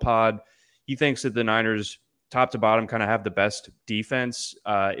NFL pod. He thinks that the Niners, top to bottom, kind of have the best defense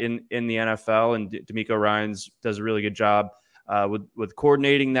in the NFL, and DeMeco Ryans does a really good job with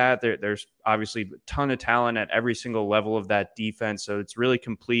coordinating that. There's obviously a ton of talent at every single level of that defense, so it's really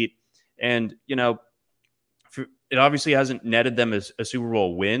complete. And it obviously hasn't netted them as a Super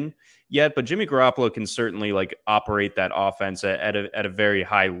Bowl win yet, but Jimmy Garoppolo can certainly operate that offense at a very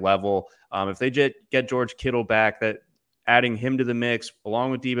high level. If they get George Kittle back, that adding him to the mix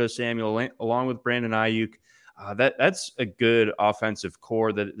along with Deebo Samuel, along with Brandon Ayuk, that's a good offensive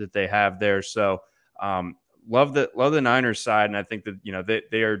core that they have there. So love the Niners side, and I think that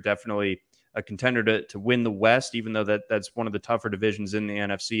they are definitely a contender to win the West, even though that's one of the tougher divisions in the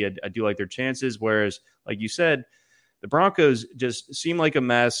NFC. I do like their chances. Whereas, like you said, the Broncos just seem like a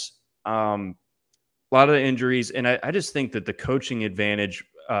mess. A lot of injuries, and I just think that the coaching advantage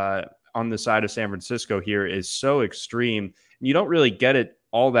on the side of San Francisco here is so extreme. You don't really get it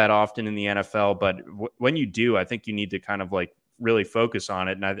all that often in the NFL, but when you do, I think you need to kind of like really focus on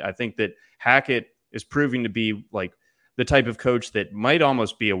it. And I think that Hackett is proving to be like the type of coach that might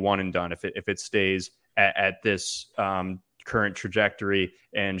almost be a one and done if it stays at this current trajectory.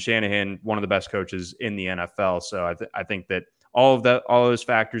 And Shanahan, one of the best coaches in the NFL. So I think that all of those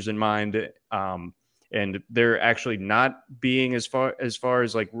factors in mind, and they're actually not being as far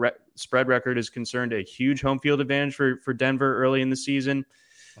as like spread record is concerned, a huge home field advantage for Denver early in the season.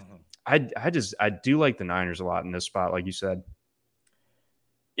 Mm-hmm. I do like the Niners a lot in this spot, like you said.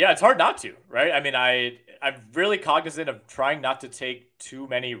 Yeah, it's hard not to, right? I mean, I'm really cognizant of trying not to take too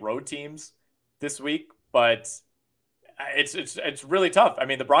many road teams this week, but it's really tough. I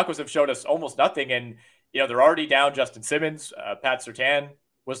mean, the Broncos have showed us almost nothing, and they're already down Justin Simmons. Pat Surtain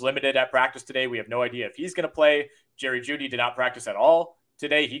was limited at practice today. We have no idea if he's going to play. Jerry Jeudy did not practice at all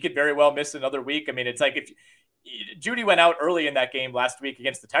today. He could very well miss another week. I mean, it's like if Jeudy went out early in that game last week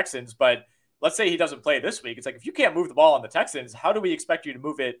against the Texans, but let's say he doesn't play this week. It's like, if you can't move the ball on the Texans, how do we expect you to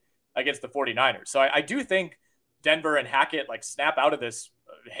move it against the 49ers? So I do think Denver and Hackett like snap out of this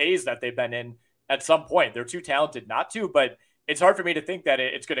haze that they've been in at some point. They're too talented not to, but it's hard for me to think that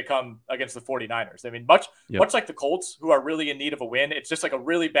it's going to come against the 49ers. I mean, much like the Colts, who are really in need of a win, it's just like a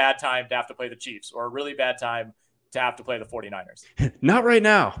really bad time to have to play the Chiefs, or a really bad time to have to play the 49ers. Not right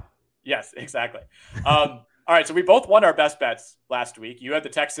now. Yes, exactly. All right, so we both won our best bets last week. You had the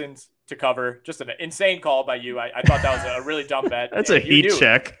Texans to cover. Just an insane call by you. I thought that was a really dumb bet. That's a heat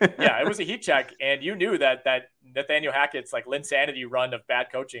check. Yeah, it was a heat check, and you knew that Nathaniel Hackett's like Linsanity run of bad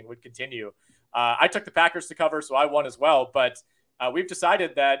coaching would continue. I took the Packers to cover, so I won as well. But we've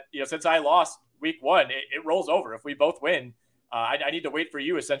decided that since I lost week one, it rolls over. If we both win, I need to wait for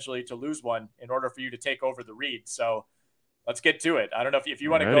you essentially to lose one in order for you to take over the read. So let's get to it. I don't know if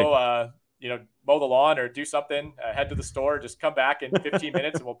you want to go mow the lawn or do something, head to the store, just come back in 15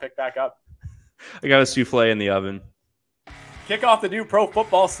 minutes and we'll pick back up. I got a souffle in the oven. Kick off the new pro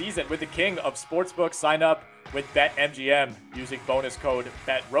football season with the king of sportsbooks. Sign up with BetMGM using bonus code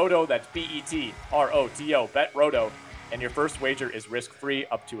BETROTO. That's BETROTO, BETROTO. And your first wager is risk-free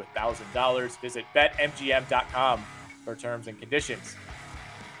up to $1,000. Visit BetMGM.com for terms and conditions.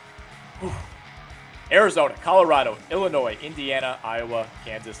 Whew. Arizona, Colorado, Illinois, Indiana, Iowa,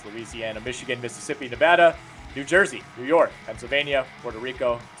 Kansas, Louisiana, Michigan, Mississippi, Nevada, New Jersey, New York, Pennsylvania, Puerto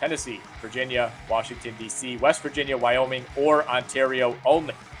Rico, Tennessee, Virginia, Washington, D.C., West Virginia, Wyoming, or Ontario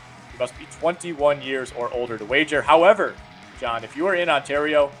only. You must be 21 years or older to wager. However, John, if you are in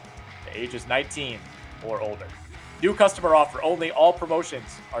Ontario, the age is 19 or older. New customer offer only. All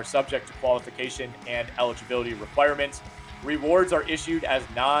promotions are subject to qualification and eligibility requirements. Rewards are issued as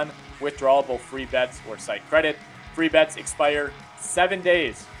non-withdrawable free bets or site credit. Free bets expire 7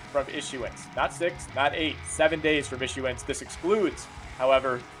 days from issuance. Not 6, not 8, 7 days from issuance. This excludes,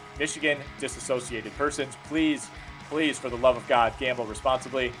 however, Michigan disassociated persons. Please, for the love of God, gamble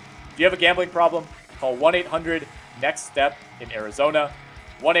responsibly. If you have a gambling problem, call 1-800-NEXT-STEP in Arizona,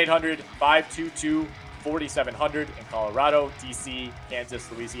 1-800-522-4700 in Colorado, D.C., Kansas,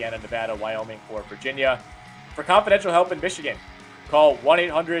 Louisiana, Nevada, Wyoming, or Virginia. For confidential help in Michigan, call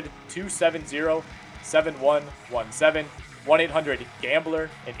 1-800-270-7117, 1-800-GAMBLER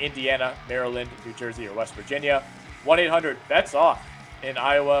in Indiana, Maryland, New Jersey, or West Virginia, 1-800-BETS-OFF in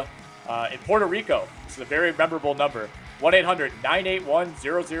Iowa. In Puerto Rico, this is a very memorable number,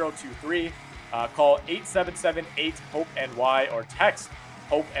 1-800-981-0023. Call 877-8-HOPE-NY or text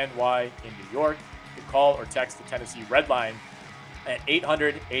HOPE-NY in New York. You can call or text the Tennessee Red Line at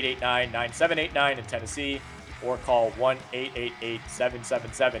 800-889-9789 in Tennessee, or call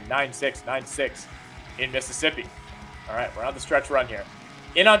 1-888-777-9696 in Mississippi. All right, we're on the stretch run here.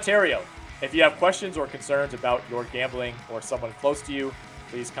 In Ontario, if you have questions or concerns about your gambling or someone close to you,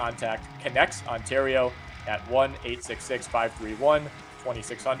 please contact Connects Ontario at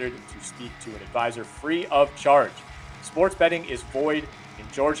 1-866-531-2600 to speak to an advisor free of charge. Sports betting is void in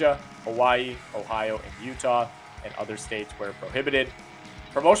Georgia, Hawaii, Ohio, and Utah, and other states where prohibited.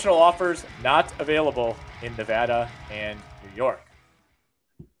 Promotional offers not available in Nevada and New York.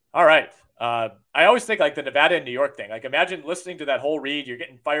 All right. I always think like the Nevada and New York thing. Like imagine listening to that whole read, you're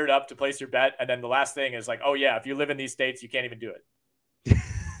getting fired up to place your bet, and then the last thing is like, oh yeah, if you live in these states, you can't even do it.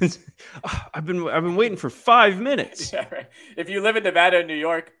 I've been waiting for 5 minutes. Yeah, right. If you live in Nevada and New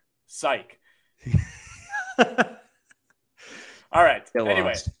York, psych. All right. Get Anyway,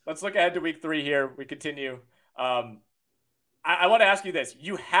 lost. let's look ahead to week 3 here. We continue. I want to ask you this.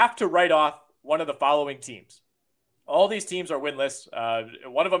 You have to write off one of the following teams. All these teams are winless.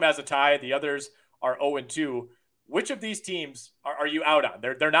 One of them has a tie. The others are 0-2. Which of these teams are you out on?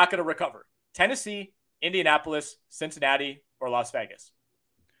 They're not going to recover. Tennessee, Indianapolis, Cincinnati, or Las Vegas?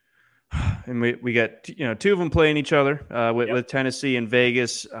 And we got, two of them playing each other with Tennessee and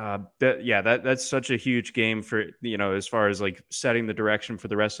Vegas. That's such a huge game for, as far as like setting the direction for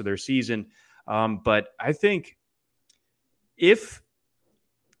the rest of their season. But I think if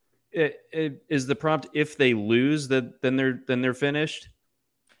it is the prompt, if they lose, then they're finished.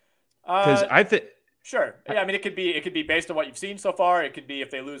 Because I think. Sure. Yeah, I mean, it could be based on what you've seen so far. It could be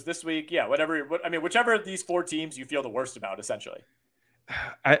if they lose this week. Yeah, whichever of these 4 teams you feel the worst about, essentially.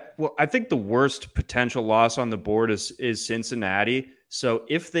 I think the worst potential loss on the board is Cincinnati. So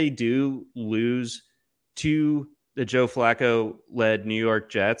if they do lose to the Joe Flacco led New York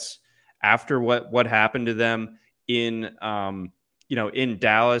Jets after what happened to them in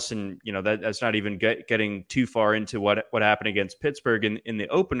Dallas, and that's not even getting too far into what happened against Pittsburgh in the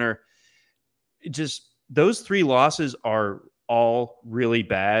opener. Just those 3 losses are all really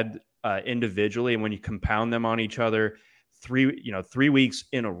bad individually, and when you compound them on each other, 3 weeks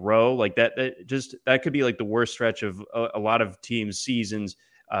in a row like that could be like the worst stretch of a lot of teams' seasons,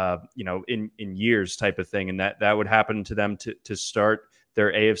 in years type of thing, and that would happen to them to start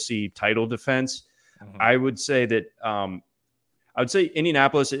their AFC title defense. Mm-hmm. I would say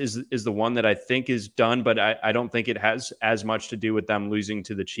Indianapolis is the one that I think is done, but I don't think it has as much to do with them losing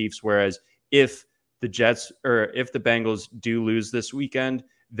to the Chiefs. Whereas if the Jets or if the Bengals do lose this weekend,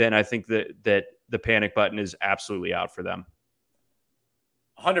 then I think that the panic button is absolutely out for them.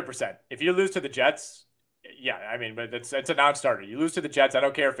 100%. If you lose to the Jets, yeah, I mean, but it's a non-starter. You lose to the Jets. I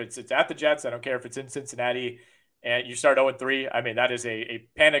don't care if it's at the Jets. I don't care if it's in Cincinnati, and you start 0-3. I mean, that is a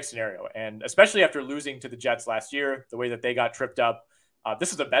panic scenario, and especially after losing to the Jets last year, the way that they got tripped up.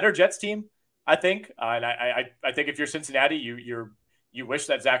 This is a better Jets team, I think, and I think if you're Cincinnati, you wish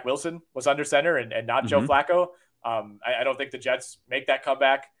that Zach Wilson was under center and not Joe Flacco. I don't think the Jets make that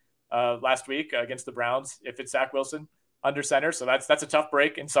comeback last week against the Browns if it's Zach Wilson under center. So that's a tough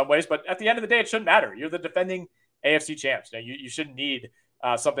break in some ways, but at the end of the day, it shouldn't matter. You're the defending AFC champs. You shouldn't need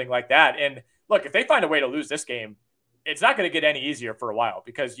something like that. And look, if they find a way to lose this game, it's not going to get any easier for a while,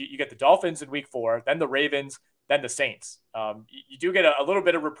 because you get the Dolphins in week 4, then the Ravens, then the Saints. You do get a little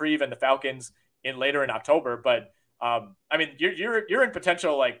bit of reprieve in the Falcons later in October, but I mean, you're in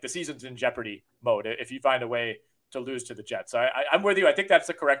potential, like, the season's in jeopardy mode if you find a way to lose to the Jets. So I'm with you. I think that's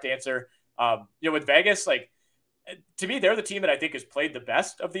the correct answer. With Vegas, like, to me, they're the team that I think has played the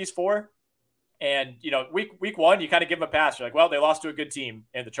best of these 4. And, week 1, you kind of give them a pass. You're like, well, they lost to a good team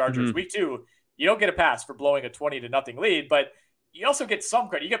in the Chargers. Mm-hmm. Week 2, you don't get a pass for blowing a 20-0 lead, but you also get some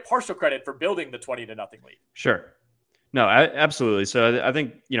credit. You get partial credit for building the 20-0 lead. Sure. No, absolutely. So I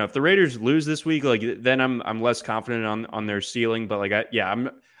think, if the Raiders lose this week, like, then I'm less confident on their ceiling, but like,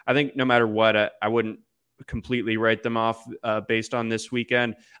 I think no matter what, I wouldn't completely write them off based on this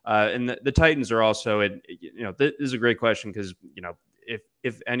weekend. And the Titans are also, this is a great question, because,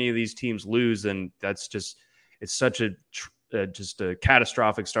 if any of these teams lose, then it's such a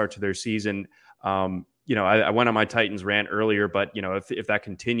catastrophic start to their season. I went on my Titans rant earlier, but if that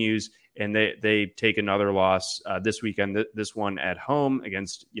continues and they take another loss this weekend, this one at home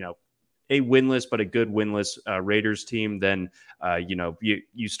against a winless but a good winless Raiders team, then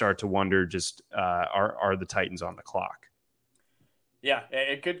you start to wonder, just are the Titans on the clock? Yeah,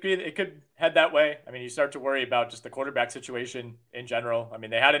 it could head that way. I mean, you start to worry about just the quarterback situation in general. I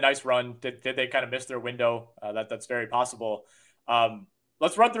mean, they had a nice run. Did they kind of miss their window? That's very possible.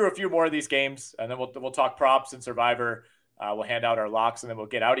 Let's run through a few more of these games, and then we'll talk props and Survivor. We'll hand out our locks, and then we'll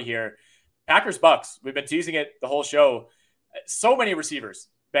get out of here. Packers Bucks. We've been teasing it the whole show. So many receivers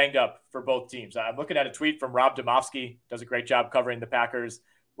banged up for both teams. I'm looking at a tweet from Rob Domofsky. Does a great job covering the Packers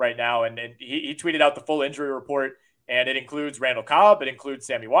right now, and he tweeted out the full injury report, and it includes Randall Cobb, it includes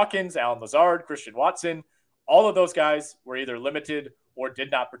Sammy Watkins, Alan Lazard, Christian Watson. All of those guys were either limited or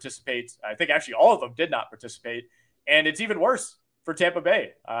did not participate. I think actually all of them did not participate, and it's even worse for Tampa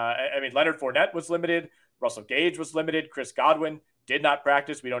Bay. I mean, Leonard Fournette was limited. Russell Gage was limited. Chris Godwin did not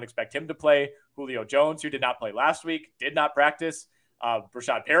practice. We don't expect him to play. Julio Jones, who did not play last week, did not practice.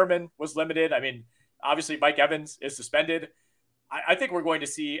 Brashad Perriman was limited. I mean, obviously Mike Evans is suspended. I think we're going to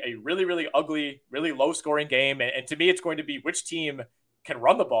see a really, really ugly, really low-scoring game. And to me, it's going to be which team can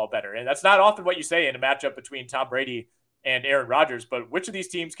run the ball better. And that's not often what you say in a matchup between Tom Brady and Aaron Rodgers. But which of these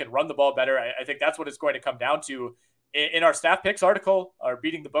teams can run the ball better? I think that's what it's going to come down to. in our staff picks article, or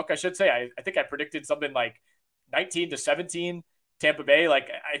beating the book, I should say, I think I predicted something like 19-17 Tampa Bay. Like,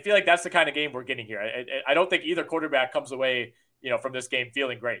 I feel like that's the kind of game we're getting here. I don't think either quarterback comes away, from this game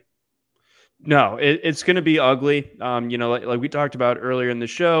feeling great. No, it's going to be ugly. Like we talked about earlier in the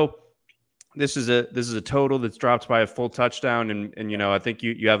show, this is a total that's dropped by a full touchdown, and I think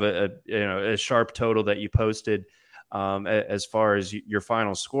you have a sharp total that you posted as far as your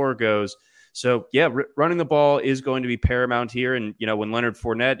final score goes. So yeah, running the ball is going to be paramount here, and when Leonard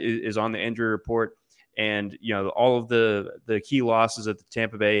Fournette is on the injury report, and all of the key losses that the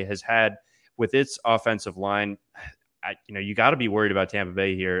Tampa Bay has had with its offensive line, you got to be worried about Tampa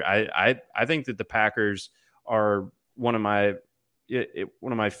Bay here. I think that the Packers are one of my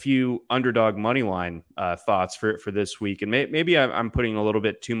few underdog money line thoughts for this week, and maybe I'm putting a little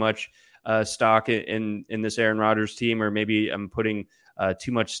bit too much stock in this Aaron Rodgers team, or maybe I'm putting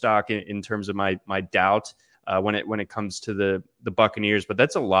too much stock in terms of my doubt when it comes to the Buccaneers. But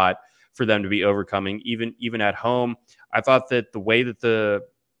that's a lot for them to be overcoming, even at home. I thought that the way that the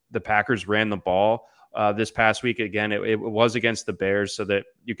Packers ran the ball this past week, again, it was against the Bears, so that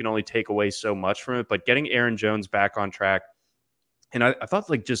you can only take away so much from it. But getting Aaron Jones back on track, and I thought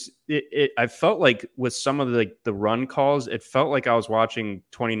I felt like with some of the run calls, it felt like I was watching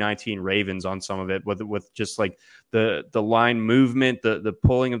 2019 Ravens on some of it, with just like the line movement, the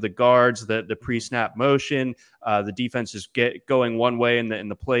pulling of the guards, the pre-snap motion, the defense is going one way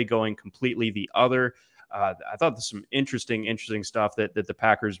and the play going completely the other. I thought there's some interesting stuff that the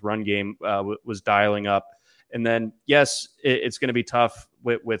Packers run game was dialing up. And then, yes, it's going to be tough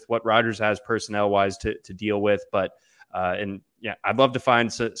with what Rodgers has personnel wise to deal with, but I'd love to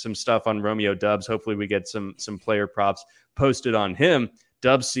find some stuff on Romeo Doubs. Hopefully we get some player props posted on him.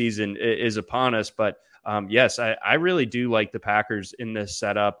 Doubs season is upon us, but yes, I really do like the Packers in this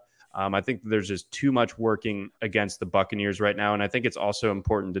setup. I think there's just too much working against the Buccaneers right now. And I think it's also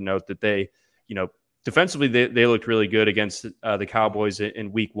important to note that they, defensively, they looked really good against the Cowboys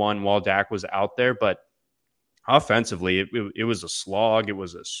in week 1 while Dak was out there, but offensively, it was a slog. It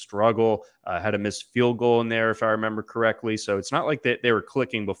was a struggle. Had a missed field goal in there, if I remember correctly. So it's not like they were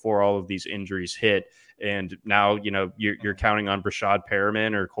clicking before all of these injuries hit. And now, you're counting on Brashad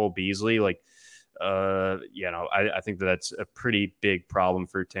Perriman or Cole Beasley. I think that's a pretty big problem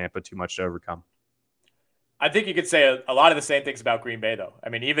for Tampa. Too much to overcome. I think you could say a lot of the same things about Green Bay, though. I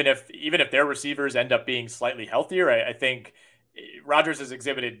mean, even if their receivers end up being slightly healthier, I think Rodgers has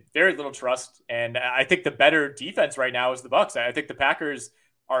exhibited very little trust, and I think the better defense right now is the Bucs. I think the Packers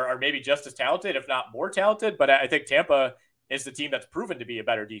are maybe just as talented, if not more talented, but I think Tampa is the team that's proven to be a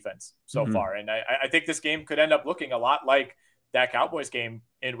better defense so far. And I think this game could end up looking a lot like that Cowboys game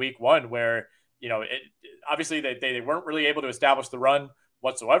in week 1, where, obviously they weren't really able to establish the run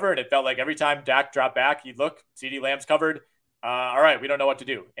whatsoever. And it felt like every time Dak dropped back, you'd look, CeeDee Lamb's covered. All right, we don't know what to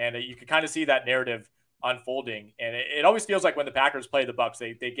do. And you could kind of see that narrative unfolding. And it always feels like when the Packers play the Bucs,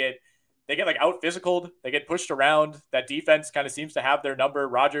 they get like out physicaled, they get pushed around. That defense kind of seems to have their number.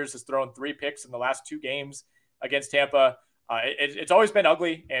 Rodgers has thrown 3 picks in the last 2 games against Tampa. It's always been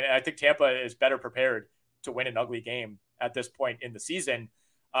ugly, and I think Tampa is better prepared to win an ugly game at this point in the season.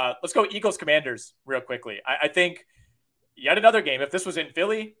 Let's go Eagles Commanders real quickly. I think yet another game. If this was in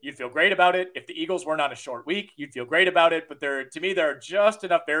Philly, you'd feel great about it. If the Eagles weren't on a short week, you'd feel great about it. But to me, there are just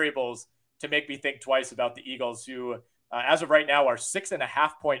enough variables to make me think twice about the Eagles, who, as of right now, are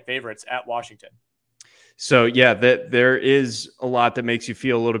 6.5-point favorites at Washington. So, yeah, there is a lot that makes you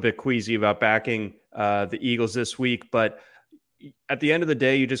feel a little bit queasy about backing the Eagles this week. But at the end of the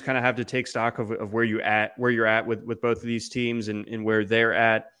day, you just kind of have to take stock of where you're at with both of these teams and where they're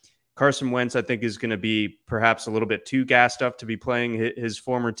at. Carson Wentz, I think, is going to be perhaps a little bit too gassed up to be playing his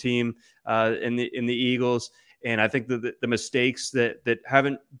former team in the Eagles. And I think the mistakes that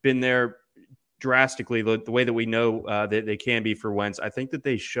haven't been there drastically, the way that we know that they can be for Wentz, I think that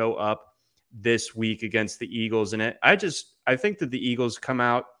they show up this week against the Eagles. And I think that the Eagles come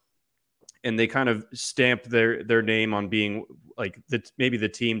out and they kind of stamp their name on being like maybe the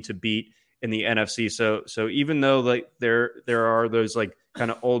team to beat in the NFC. So even though like there are those like kind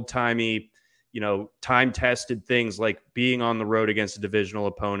of old timey, time tested things like being on the road against a divisional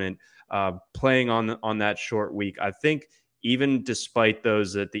opponent, playing on that short week, I think even despite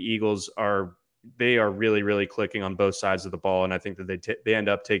those, that the Eagles are really, really clicking on both sides of the ball. And I think that they end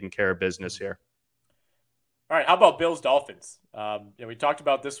up taking care of business here. All right. How about Bills Dolphins? We talked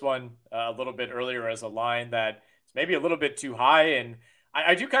about this one a little bit earlier as a line that is maybe a little bit too high. And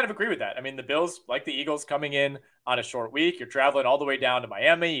I do kind of agree with that. I mean, the Bills, like the Eagles, coming in on a short week, you're traveling all the way down to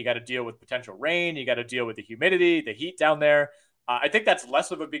Miami. You got to deal with potential rain. You got to deal with the humidity, the heat down there. I think that's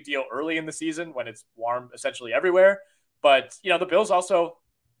less of a big deal early in the season when it's warm essentially everywhere. But, the Bills also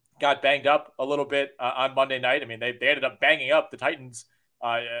got banged up a little bit on Monday night. I mean, they ended up banging up the Titans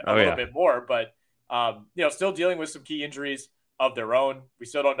a little bit more, but, still dealing with some key injuries of their own. We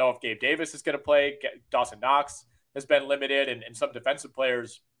still don't know if Gabe Davis is going to play. Dawson Knox has been limited, and some defensive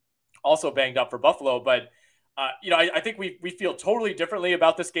players also banged up for Buffalo. But, I think we feel totally differently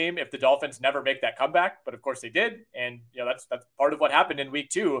about this game if the Dolphins never make that comeback. But, of course, they did. And, that's part of what happened in week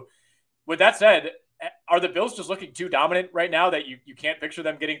 2. With that said, are the Bills just looking too dominant right now that you can't picture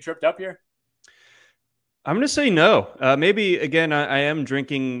them getting tripped up here? I'm going to say no. Maybe again, I am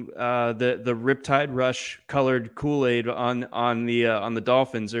drinking the Riptide Rush colored Kool-Aid on the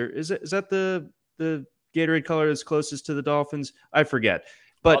Dolphins, or is that the Gatorade color that's closest to the Dolphins? I forget.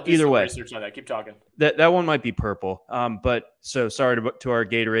 But either way, research on that. Keep talking. That one might be purple. But so sorry to our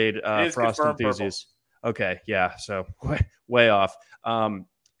Gatorade Frost enthusiasts. Purple. Okay, yeah. So way off.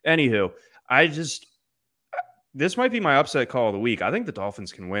 Anywho, this might be my upset call of the week. I think the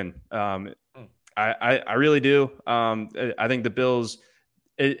Dolphins can win. I really do. I think the Bills,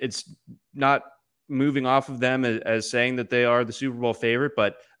 it's not moving off of them as saying that they are the Super Bowl favorite.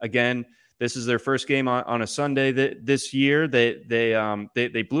 But again, this is their first game on a Sunday this year. They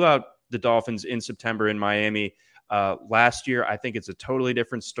blew out the Dolphins in September in Miami last year. I think it's a totally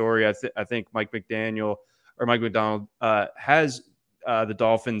different story. I think Mike McDonald has the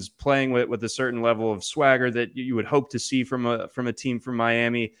Dolphins playing with a certain level of swagger that you would hope to see from a team from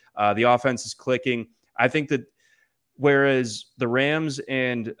Miami. The offense is clicking. I think that whereas the Rams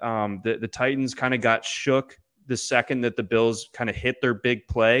and the Titans kind of got shook the second that the Bills kind of hit their big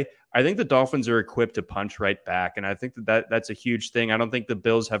play, I think the Dolphins are equipped to punch right back. And I think that's a huge thing. I don't think the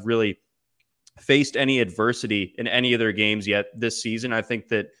Bills have really faced any adversity in any of their games yet this season. I think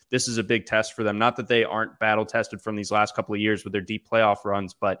that this is a big test for them. Not that they aren't battle tested from these last couple of years with their deep playoff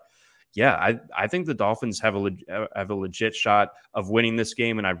runs, but yeah, I think the Dolphins have a legit shot of winning this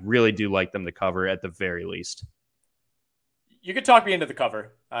game, and I really do like them to cover at the very least. You could talk me into the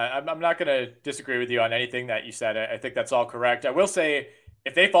cover. I'm not going to disagree with you on anything that you said. I think that's all correct. I will say,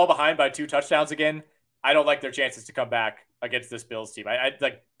 if they fall behind by 2 touchdowns again, I don't like their chances to come back against this Bills team. I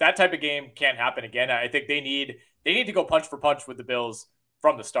like that type of game can't happen again. I think they need to go punch for punch with the Bills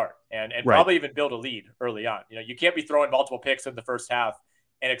from the start and right. Probably even build a lead early on. You can't be throwing multiple picks in the first half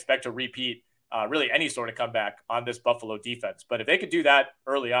and expect to repeat really any sort of comeback on this Buffalo defense. But if they could do that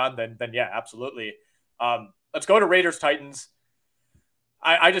early on, then yeah, absolutely. Let's go to Raiders Titans.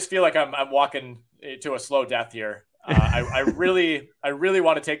 I just feel like I'm walking to a slow death here. I really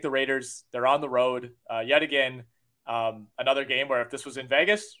want to take the Raiders. They're on the road yet again. Another game where if this was in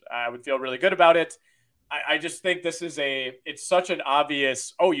Vegas, I would feel really good about it. I just think this is it's such an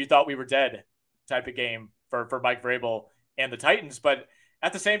obvious, oh, you thought we were dead type of game for Mike Vrabel and the Titans. But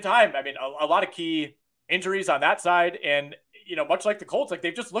at the same time, I mean, a lot of key injuries on that side. And, much like the Colts, like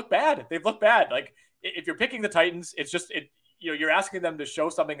they've just looked bad. They've looked bad. Like if you're picking the Titans, it's just, you're asking them to show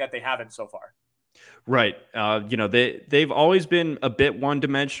something that they haven't so far. Right. They've always been a bit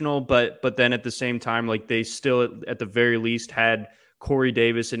one-dimensional, but then at the same time, like they still at the very least had Corey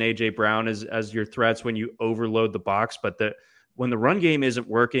Davis and AJ Brown as your threats when you overload the box. But when the run game isn't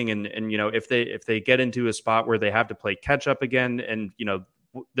working and if they get into a spot where they have to play catch up again, and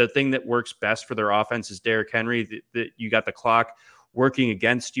the thing that works best for their offense is Derrick Henry, that you got the clock working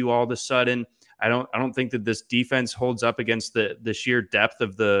against you all of a sudden. I don't think that this defense holds up against the sheer depth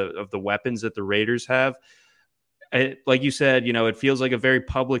of the weapons that the Raiders have. Like you said, it feels like a very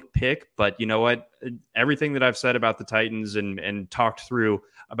public pick, but you know what? Everything that I've said about the Titans and talked through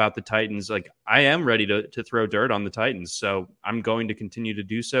about the Titans, like I am ready to throw dirt on the Titans. So I'm going to continue to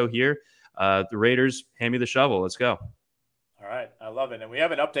do so here. The Raiders, hand me the shovel. Let's go. All right. I love it. And we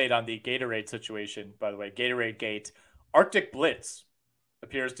have an update on the Gatorade situation, by the way. Gatorade Gate. Arctic Blitz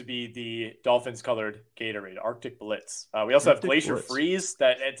appears to be the Dolphins colored Gatorade, Arctic Blitz. We also have Glacier Blitz. Freeze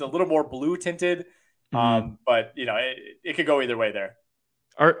that it's a little more blue tinted, but it could go either way there.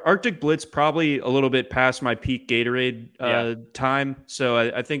 Arctic Blitz probably a little bit past my peak Gatorade time. So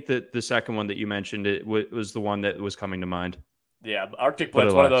I think that the second one that you mentioned was the one that was coming to mind. Yeah. Arctic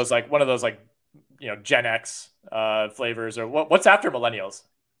Blitz, one of those Gen X flavors, or what's after millennials?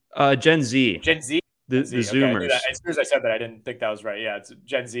 Gen Z. Gen Z. The Zoomers. Okay, as soon as I said that, I didn't think that was right. Yeah, it's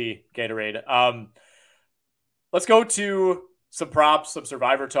Gen Z Gatorade. Let's go to some props, some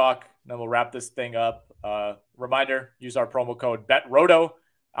Survivor talk, and then we'll wrap this thing up. Reminder, use our promo code BETROTO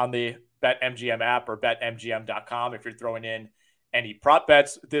on the BetMGM app or betmgm.com if you're throwing in any prop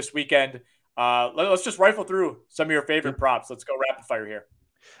bets this weekend. Let's just rifle through some of your favorite props. Let's go rapid fire here.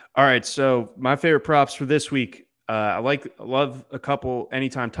 All right, so my favorite props for this week, Love a couple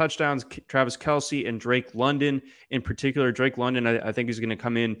anytime touchdowns. Travis Kelce and Drake London in particular. Drake London, I think, is going to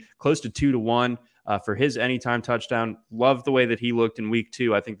come in close to 2-1 for his anytime touchdown. Love the way that he looked in week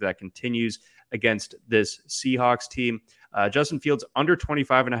 2. I think that continues against this Seahawks team. Justin Fields under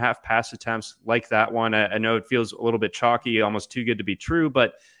 25.5 pass attempts, like that one. I know it feels a little bit chalky, almost too good to be true,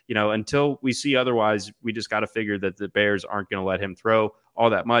 but until we see otherwise, we just got to figure that the Bears aren't going to let him throw all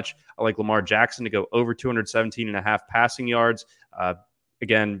that much. I like Lamar Jackson to go over 217.5 passing yards.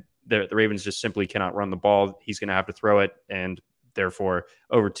 Again, the Ravens just simply cannot run the ball. He's going to have to throw it, and therefore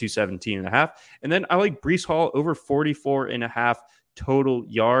over 217.5. And then I like Breece Hall over 44.5 total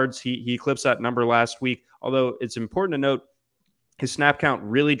yards. He eclipsed that number last week, although it's important to note his snap count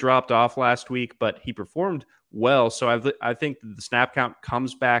really dropped off last week, but he performed well. So I think the snap count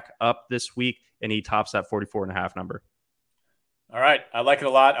comes back up this week, and he tops that 44.5 number. All right. I like it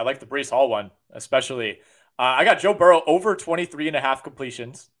a lot. I like the Breece Hall one, especially. I got Joe Burrow over 23.5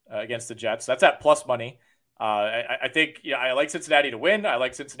 completions against the Jets. That's at plus money. I think I like Cincinnati to win. I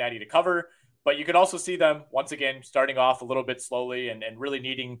like Cincinnati to cover. But you could also see them, once again, starting off a little bit slowly and really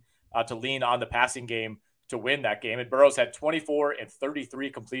needing to lean on the passing game to win that game. And Burrow's had 24 and 33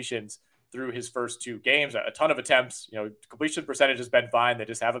 completions through his first 2 games. A ton of attempts. Completion percentage has been fine. They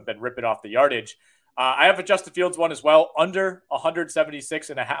just haven't been ripping off the yardage. I have a Justin Fields one as well, under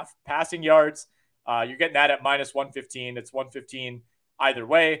 176.5 passing yards. You're getting that at minus 115. It's 115 either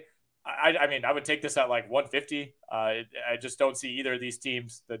way. I mean, I would take this at like 150. I just don't see either of these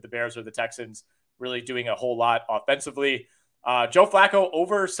teams, the Bears or the Texans, really doing a whole lot offensively. Joe Flacco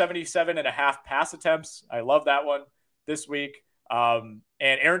over 77.5 pass attempts. I love that one this week. And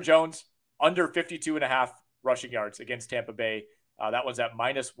Aaron Jones under 52.5 rushing yards against Tampa Bay. That one's at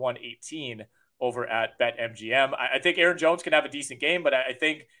minus 118 over at BetMGM. I think Aaron Jones can have a decent game, but I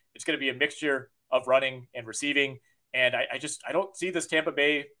think it's going to be a mixture of running and receiving. And I don't see this Tampa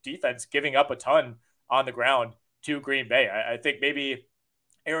Bay defense giving up a ton on the ground to Green Bay. I think maybe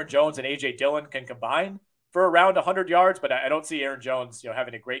Aaron Jones and A.J. Dillon can combine for around 100 yards, but I don't see Aaron Jones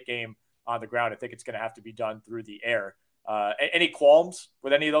having a great game on the ground. I think it's going to have to be done through the air. Any qualms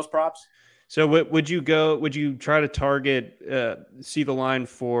with any of those props? So would you try to target, see the line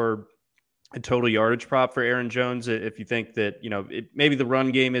for a total yardage prop for Aaron Jones if you think that, maybe the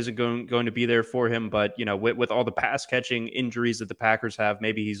run game isn't going to be there for him, but, with all the pass catching injuries that the Packers have,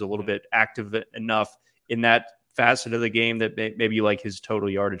 maybe he's a little bit active enough in that facet of the game that maybe you like his total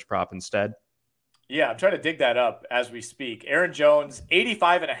yardage prop instead? Yeah, I'm trying to dig that up as we speak. Aaron Jones,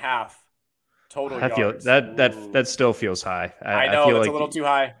 85.5 total yards. That still feels high. I know, it's like a little too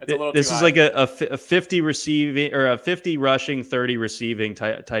high. This is like a 50 receiving or a 50 rushing, 30 receiving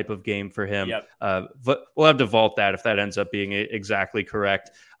type of game for him. Yep. But we'll have to vault that if that ends up being exactly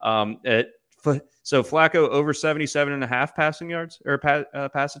correct. So Flacco over 77.5 passing yards or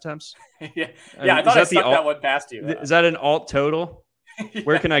pass attempts. Yeah, I thought I stuck that one past you. Is that an alt total? Yeah.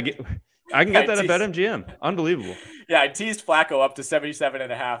 Where can I get? I can get that at BetMGM. Unbelievable. Yeah, I teased Flacco up to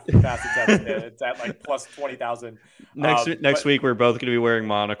 77.5 pass attempts. It's at like plus 20,000. Next week, we're both going to be wearing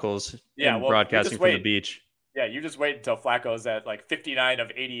monocles and broadcasting from the beach. Yeah, you just wait until Flacco's at like 59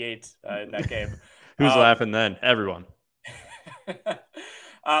 of 88 in that game. Who's laughing then? Everyone.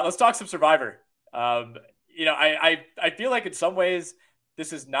 Let's talk some Survivor. I feel like in some ways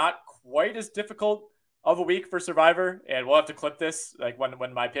this is not quite as difficult of a week for Survivor, and we'll have to clip this like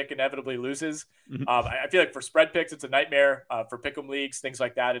when my pick inevitably loses. I feel like for spread picks, it's a nightmare. For pick'em leagues, things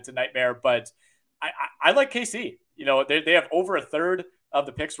like that, it's a nightmare. But I like KC. They have over a third of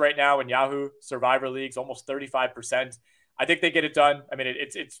the picks right now in Yahoo Survivor leagues, almost 35%. I think they get it done. I mean,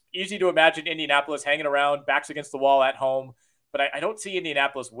 it's easy to imagine Indianapolis hanging around, backs against the wall at home, but I don't see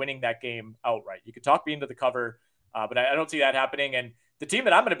Indianapolis winning that game outright. You could talk me into the cover, but I don't see that happening. And the team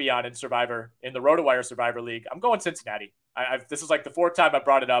that I'm going to be on in Survivor, in the RotoWire Survivor League, I'm going Cincinnati. This is like the 4th time I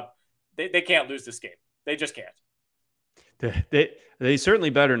brought it up. They can't lose this game. They just can't. They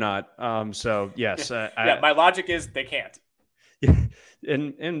certainly better not. So yes, my logic is they can't.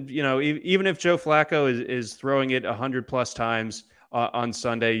 And even if Joe Flacco is throwing it 100+ times on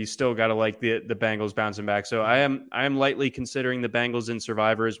Sunday, you still got to like the Bengals bouncing back. So I am lightly considering the Bengals in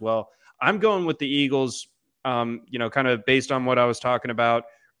Survivor as well. I'm going with the Eagles. Kind of based on what I was talking about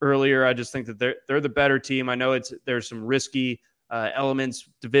earlier, I just think that they're the better team. I know there's some risky elements,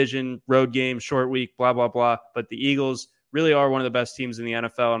 division, road game, short week, blah, blah, blah. But the Eagles really are one of the best teams in the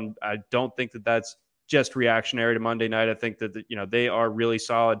NFL. And I don't think that that's just reactionary to Monday night. I think that, they are really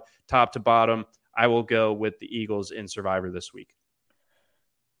solid top to bottom. I will go with the Eagles in Survivor this week.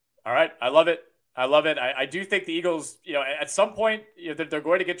 All right. I love it. I do think the Eagles, at some point, they're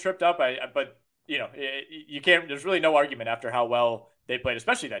going to get tripped up. But you can't, there's really no argument after how well they played,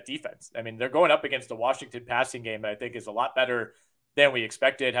 especially that defense. I mean, they're going up against a Washington passing game that I think is a lot better than we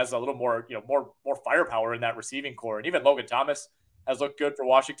expected, has a little more, more firepower in that receiving core. And even Logan Thomas has looked good for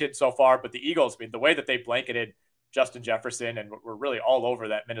Washington so far. But the Eagles, I mean, the way that they blanketed Justin Jefferson and were really all over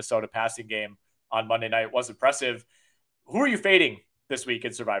that Minnesota passing game on Monday night was impressive. Who are you fading this week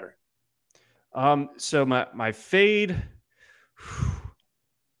in Survivor? So my fade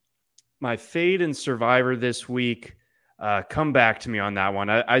in Survivor this week, come back to me on that one.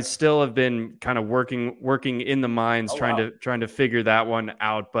 I still have been kind of working in the mines, trying to figure that one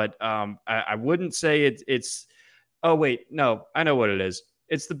out. But I wouldn't say it's. Oh wait, no, I know what it is.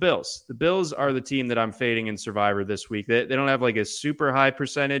 It's the Bills. The Bills are the team that I'm fading in Survivor this week. They don't have like a super high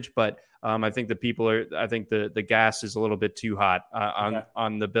percentage, but I think the gas is a little bit too hot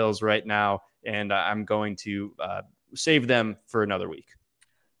on the Bills right now, and I'm going to save them for another week.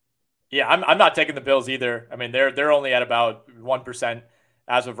 Yeah, I'm not taking the Bills either. I mean, they're only at about 1%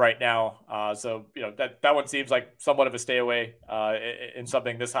 as of right now. So that one seems like somewhat of a stay away in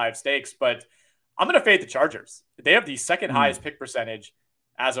something this high of stakes. But I'm going to fade the Chargers. They have the second highest pick percentage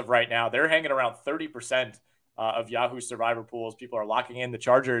as of right now. They're hanging around 30% of Yahoo Survivor pools. People are locking in the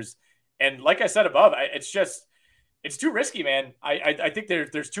Chargers. And like I said above, it's too risky, man. I think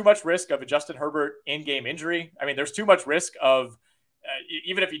there's too much risk of a Justin Herbert in-game injury. I mean, there's too much risk of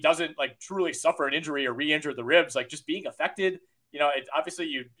even if he doesn't like truly suffer an injury or re-injure the ribs, like just being affected. It's obviously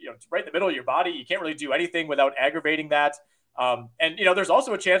it's right in the middle of your body. You can't really do anything without aggravating that. And there's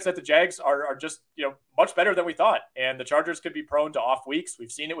also a chance that the Jags are just much better than we thought, and the Chargers could be prone to off weeks.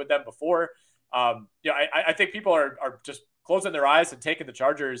 We've seen it with them before. I think people are just closing their eyes and taking the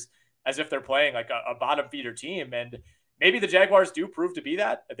Chargers as if they're playing like a bottom feeder team, and maybe the Jaguars do prove to be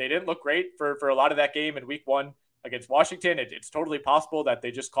that. They didn't look great for a lot of that game in Week 1 against Washington. It's totally possible that they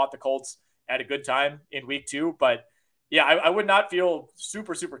just caught the Colts at a good time in Week 2, but yeah, I would not feel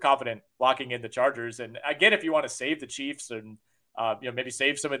super, super confident locking in the Chargers. And again, if you want to save the Chiefs and maybe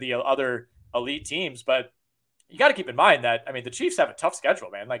save some of the other elite teams, but you got to keep in mind that, I mean, the Chiefs have a tough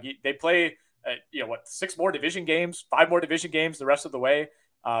schedule, man. Like they play, 6 more division games, 5 more division games the rest of the way.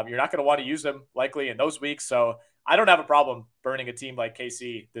 You're not going to want to use them likely in those weeks. So I don't have a problem burning a team like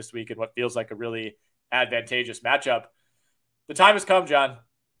KC this week in what feels like a really advantageous matchup. The time has come, John.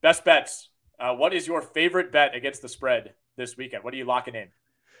 Best bets. What is your favorite bet against the spread this weekend? What are you locking in?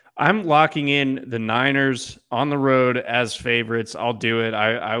 I'm locking in the Niners on the road as favorites. I'll do it.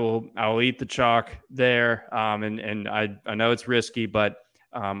 I'll eat the chalk there. And I know it's risky, but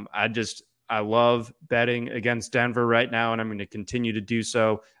I love betting against Denver right now, and I'm going to continue to do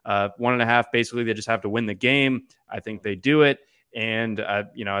so. 1.5, basically, they just have to win the game. I think they do it, and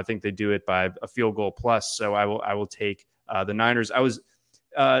I think they do it by a field goal plus. So I will take the Niners. I was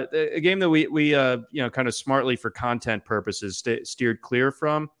a game that we kind of smartly for content purposes steered clear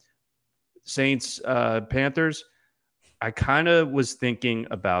from. Saints Panthers. I kind of was thinking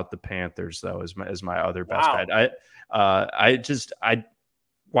about the Panthers though as my other best bet.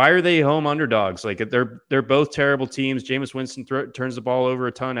 Why are they home underdogs? Like they're both terrible teams. Jameis Winston turns the ball over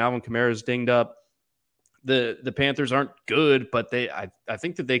a ton. Alvin Kamara's dinged up. The Panthers aren't good, but I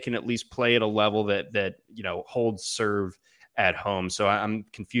think that they can at least play at a level that holds serve at home. So I'm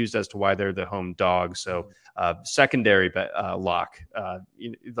confused as to why they're the home dog. So secondary lock,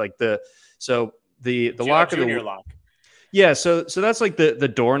 the lock of the lock. Yeah, so that's like the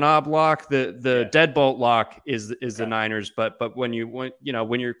doorknob lock. The deadbolt lock is the Niners, but when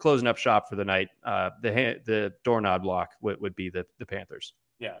you're closing up shop for the night, the doorknob lock would be the Panthers.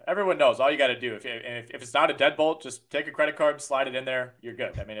 Yeah, everyone knows all you got to do if it's not a deadbolt, just take a credit card, slide it in there, you're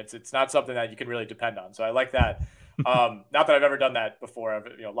good. I mean, it's not something that you can really depend on. So I like that. Not that I've ever done that before.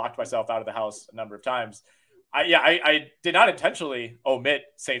 I've locked myself out of the house a number of times. I did not intentionally omit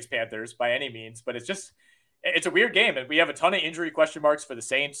Saints Panthers by any means, but it's a weird game, and we have a ton of injury question marks for the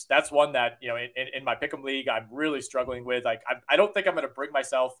Saints. That's one that in my pick'em league I'm really struggling with. Like I don't think I'm going to bring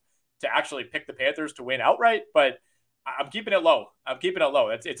myself to actually pick the Panthers to win outright, but I'm keeping it low.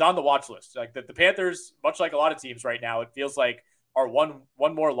 It's on the watch list. Like the Panthers, much like a lot of teams right now, it feels like are one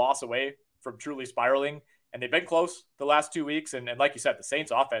more loss away from truly spiraling, and they've been close the last 2 weeks. And like you said, the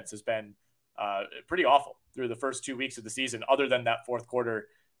Saints offense has been pretty awful through the first 2 weeks of the season, other than that fourth quarter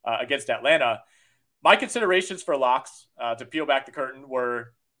against Atlanta. My considerations for locks, to peel back the curtain,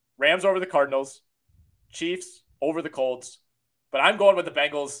 were Rams over the Cardinals, Chiefs over the Colts, but I'm going with the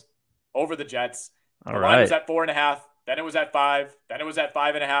Bengals over the Jets. The line was at 4.5, then it was at 5, then it was at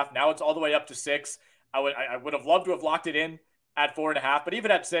 5.5. Now it's all the way up to 6. I would have loved to have locked it in at 4.5, but even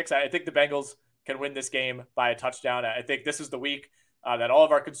at 6, I think the Bengals can win this game by a touchdown. I think this is the week that all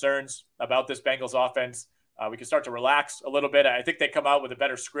of our concerns about this Bengals offense, we can start to relax a little bit. I think they come out with a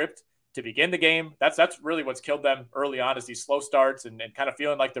better script to begin the game. That's really what's killed them early on, is these slow starts and kind of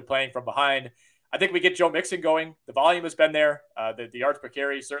feeling like they're playing from behind. I think we get Joe Mixon going. The volume has been there. The yards per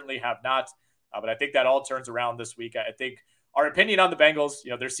carry certainly have not. But I think that all turns around this week. I think our opinion on the Bengals,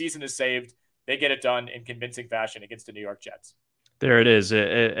 their season is saved. They get it done in convincing fashion against the New York Jets. There it is,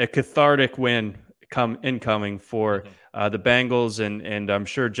 a cathartic win incoming for the Bengals, and I'm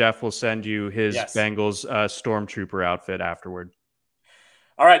sure Jeff will send you his Bengals Stormtrooper outfit afterward.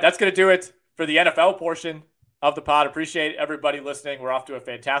 All right, that's going to do it for the NFL portion of the pod. Appreciate everybody listening. We're off to a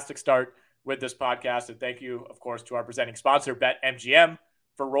fantastic start with this podcast, and thank you, of course, to our presenting sponsor, BetMGM,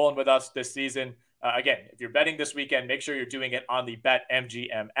 for rolling with us this season. Again, if you're betting this weekend, make sure you're doing it on the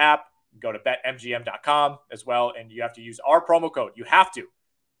BetMGM app. Go to betmgm.com as well, and you have to use our promo code. You have to.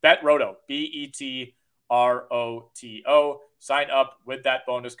 BetRoto, BETROTO. Sign up with that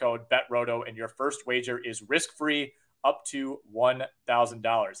bonus code, BetRoto, and your first wager is risk-free up to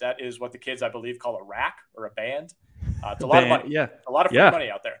 $1,000. That is what the kids, I believe, call a rack or a band. It's a lot of money. Yeah. A lot of free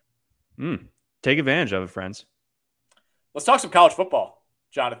money out there. Take advantage of it, friends. Let's talk some college football,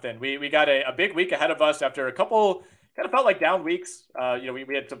 Jonathan. We got a big week ahead of us after a couple kind of felt like down weeks.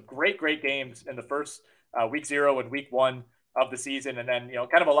 We had some great games in the first week 0 and week 1 of the season. And then,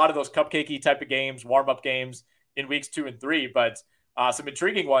 kind of a lot of those cupcakey type of games, warm-up games in weeks 2 and 3. But some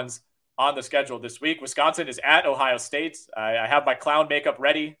intriguing ones on the schedule this week. Wisconsin is at Ohio State. I have my clown makeup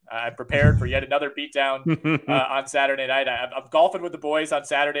ready. I'm prepared for yet another beatdown on Saturday night. I'm golfing with the boys on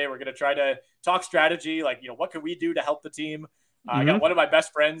Saturday. We're going to try to talk strategy, like, what can we do to help the team? I got one of my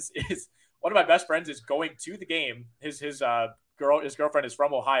best friends is going to the game. His girlfriend is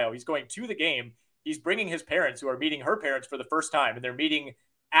from Ohio. He's going to the game. He's bringing his parents, who are meeting her parents for the first time, and they're meeting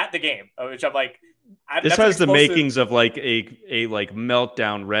at the game, which I'm like, this has the makings of like a like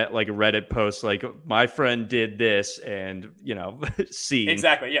meltdown like a Reddit post, like my friend did this, and scene.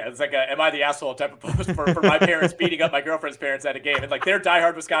 Exactly. Yeah. It's like a am I the asshole type of post for my parents beating up my girlfriend's parents at a game. And like, they're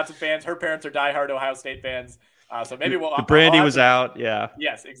diehard Wisconsin fans. Her parents are diehard Ohio State fans. So maybe the brandy was out. Yeah.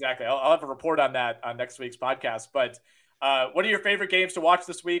 Yes, exactly. I'll have a report on that on next week's podcast. But what are your favorite games to watch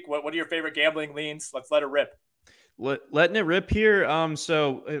this week? What are your favorite gambling leans? Let's let it rip. Letting it rip here.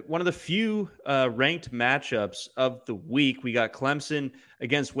 So one of the few ranked matchups of the week, we got Clemson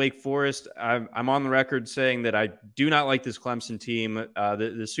against Wake Forest. I'm on the record saying that I do not like this Clemson team.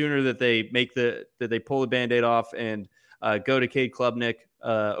 The sooner that they they pull the Band-Aid off and go to Cade Klubnik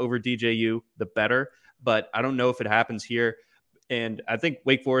over DJU, the better. But I don't know if it happens here. And I think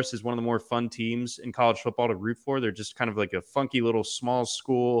Wake Forest is one of the more fun teams in college football to root for. They're just kind of like a funky little small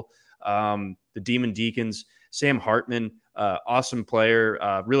school. The Demon Deacons, Sam Hartman, awesome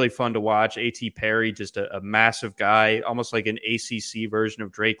player, really fun to watch. A.T. Perry, just a massive guy, almost like an ACC version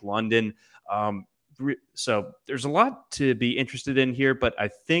of Drake London. So there's a lot to be interested in here, but I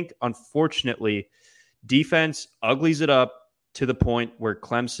think, unfortunately, defense uglies it up to the point where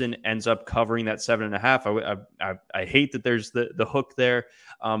Clemson ends up covering that 7.5. I hate that there's the hook there,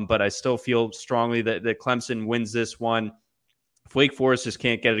 but I still feel strongly that Clemson wins this one. If Wake Forest just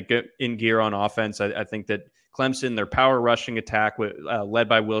can't get it in gear on offense, I think that Clemson, their power rushing attack led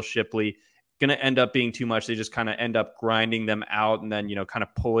by Will Shipley, going to end up being too much. They just kind of end up grinding them out and then, kind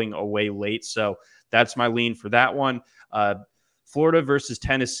of pulling away late. So that's my lean for that one. Florida versus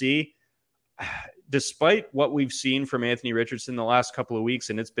Tennessee. Despite what we've seen from Anthony Richardson the last couple of weeks,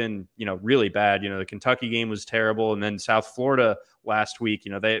 and it's been, really bad. The Kentucky game was terrible. And then South Florida last week,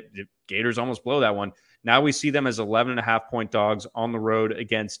 the Gators almost blow that one. Now we see them as 11.5-point dogs on the road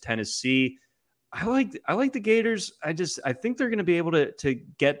against Tennessee. I like the Gators. I think they're going to be able to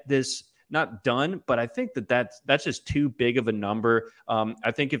get this not done, but I think that's just too big of a number.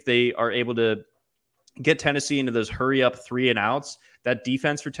 I think if they are able to get Tennessee into those hurry up 3-and-outs, that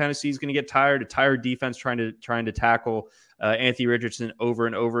defense for Tennessee is going to get tired. A tired defense trying to tackle Anthony Richardson over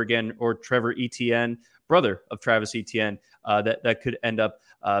and over again, or Trevor Etienne, brother of Travis Etienne, that could end up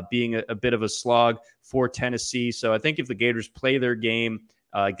being a bit of a slog for Tennessee. So I think if the Gators play their game,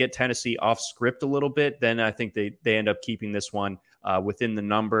 get Tennessee off script a little bit, then I think they end up keeping this one within the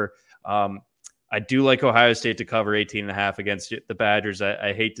number. I do like Ohio State to cover 18.5 against the Badgers.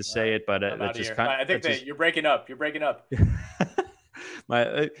 I hate to say it, but that's just kind of, I think you're breaking up. You're breaking up.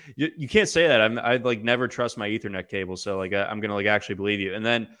 You can't say that. I never trust my Ethernet cable, so I'm gonna actually believe you. And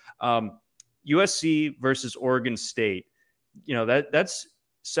then USC versus Oregon State. That's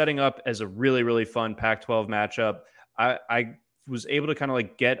setting up as a really, really fun Pac-12 matchup. I was able to kind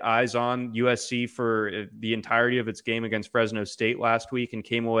of get eyes on USC for the entirety of its game against Fresno State last week and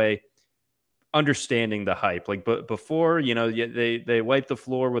came away understanding the hype. Like, but before, they wipe the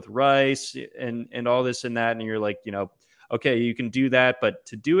floor with Rice and all this and that, and you're like, okay, you can do that, but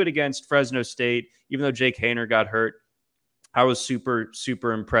to do it against Fresno State, even though Jake Haener got hurt, I was super,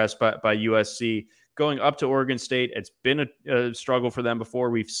 super impressed by USC. Going up to Oregon State, it's been a struggle for them before.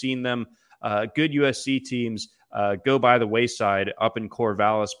 We've seen them, good USC teams, go by the wayside up in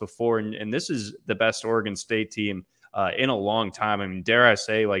Corvallis before, and this is the best Oregon State team in a long time. I mean, dare I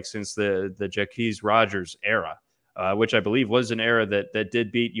say, like since the Jacquizz Rodgers era, which I believe was an era that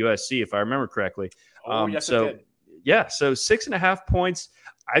did beat USC, if I remember correctly. Yes, it did. Yeah, so 6.5 points.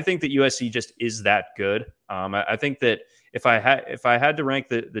 I think that USC just is that good. I think that if I had to rank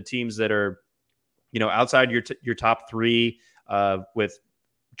the teams that are, outside your top three, with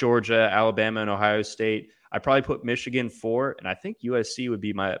Georgia, Alabama, and Ohio State, I'd probably put Michigan 4, and I think USC would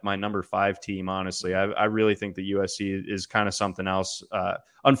be my number 5 team. Honestly, I really think that USC is kind of something else.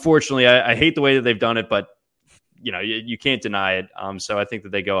 Unfortunately, I hate the way that they've done it, but you can't deny it. So I think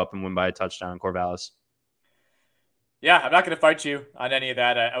that they go up and win by a touchdown in Corvallis. Yeah, I'm not going to fight you on any of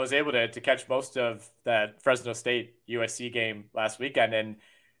that. I was able to catch most of that Fresno State USC game last weekend. And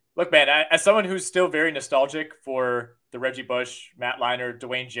look, man, as someone who's still very nostalgic for the Reggie Bush, Matt Leinart,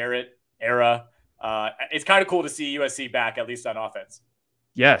 Dwayne Jarrett era, it's kind of cool to see USC back, at least on offense.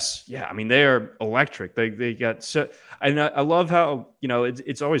 Yes. Yeah. I mean, they are electric. They got so, and I love how,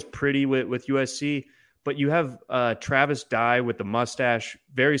 it's always pretty with USC, but you have Travis Dye with the mustache,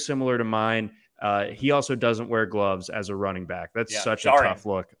 very similar to mine. He also doesn't wear gloves as a running back. That's such jarring. A tough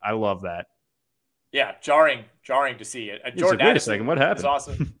look. I love that. Yeah, jarring to see it. Jordan like, wait a second, what happened? Is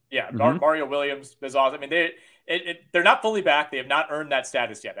awesome. Yeah, Mario Williams is awesome. I mean, they're not fully back. They have not earned that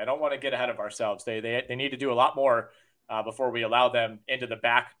status yet. I don't want to get ahead of ourselves. They need to do a lot more before we allow them into the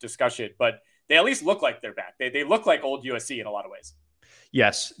back discussion. But they at least look like they're back. They look like old USC in a lot of ways.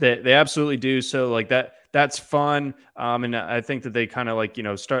 Yes, they absolutely do. So like that's fun. And I think that they kind of like,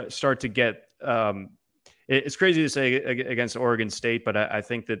 start to get. It's crazy to say against Oregon State, but I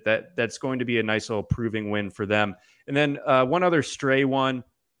think that's going to be a nice little proving win for them. And then one other stray one.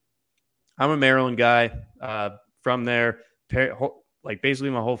 I'm a Maryland guy from there. Like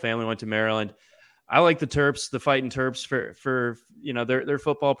basically my whole family went to Maryland. I like the Terps, the Fighting Terps for their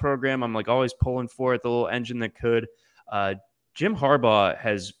football program. I'm like always pulling for it, the little engine that could. Jim Harbaugh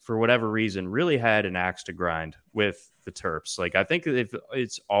has, for whatever reason, really had an axe to grind with the Terps. Like I think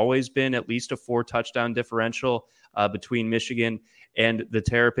it's always been at least a 4 touchdown differential between Michigan and the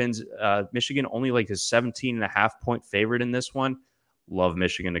Terrapins. Michigan only like a 17.5 point favorite in this one. Love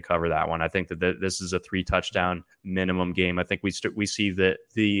Michigan to cover that one. I think that this is a 3 touchdown minimum game. I think we see that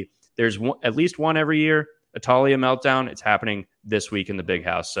there's at least one every year. Italia meltdown. It's happening this week in the Big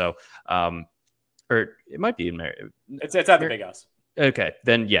House. So, or it might be in It's at the Big House. Okay,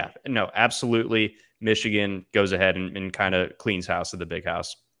 then yeah, no, absolutely. Michigan goes ahead and kind of cleans house at the Big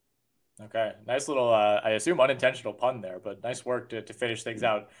House. Okay, nice little, I assume unintentional pun there, but nice work to finish things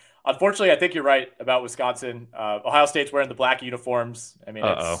out. Unfortunately, I think you're right about Wisconsin. Ohio State's wearing the black uniforms. I mean,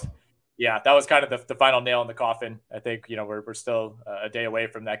 that was kind of the final nail in the coffin. I think, we're still a day away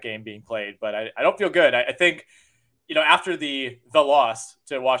from that game being played, but I don't feel good. I think, after the loss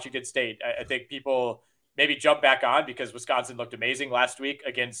to Washington State, I think people maybe jump back on because Wisconsin looked amazing last week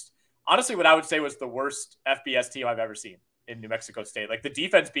against, honestly, what I would say was the worst FBS team I've ever seen in New Mexico State. Like the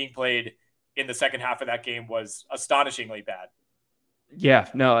defense being played in the second half of that game was astonishingly bad. Yeah,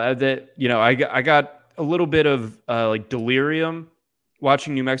 no, I got a little bit of like delirium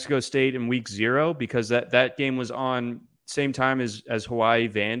watching New Mexico State in week 0 because that game was on same time as Hawaii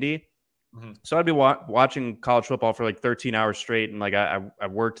Vandy. Mm-hmm. So I'd be watching college football for like 13 hours straight. And like I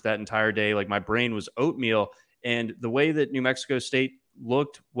worked that entire day. Like my brain was oatmeal. And the way that New Mexico State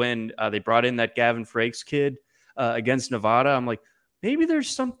looked when they brought in that Gavin Frakes kid against Nevada, I'm like, maybe there's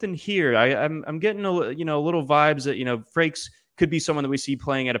something here. I'm getting a little vibes that, Frakes could be someone that we see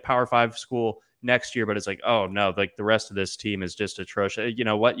playing at a Power 5 school next year, but it's like, oh no, like the rest of this team is just atrocious.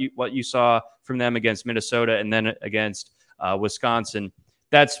 What you saw from them against Minnesota and then against Wisconsin,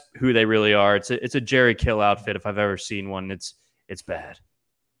 that's who they really are. It's a Jerry Kill outfit if I've ever seen one. It's bad.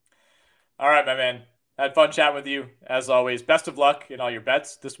 All right, my man. Had fun chatting with you as always. Best of luck in all your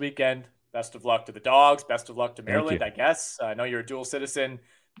bets this weekend. Best of luck to the Dogs. Best of luck to Maryland, I guess. I know you're a dual citizen.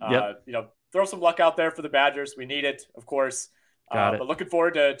 Yep. Throw some luck out there for the Badgers. We need it, of course. But looking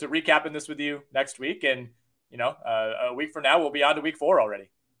forward to recapping this with you next week. And, a week from now, we'll be on to week 4 already.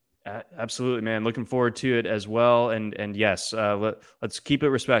 Absolutely, man. Looking forward to it as well. And yes, let's keep it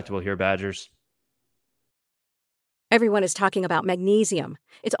respectable here, Badgers. Everyone is talking about magnesium.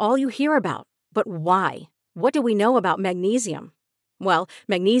 It's all you hear about. But why? What do we know about magnesium? Well,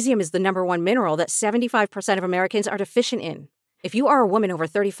 magnesium is the number one mineral that 75% of Americans are deficient in. If you are a woman over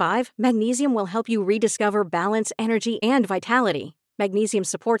 35, magnesium will help you rediscover balance, energy, and vitality. Magnesium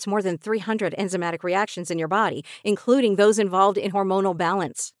supports more than 300 enzymatic reactions in your body, including those involved in hormonal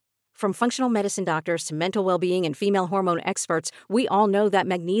balance. From functional medicine doctors to mental well-being and female hormone experts, we all know that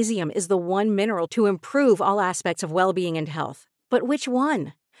magnesium is the one mineral to improve all aspects of well-being and health. But which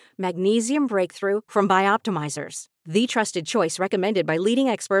one? Magnesium Breakthrough from Bioptimizers, the trusted choice recommended by leading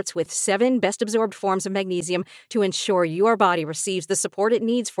experts with 7 best-absorbed forms of magnesium to ensure your body receives the support it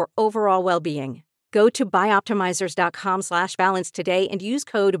needs for overall well-being. Go to bioptimizers.com/balance today and use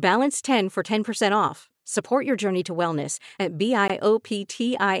code BALANCE10 for 10% off. Support your journey to wellness at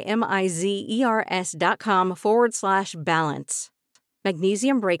bioptimizers.com/balance.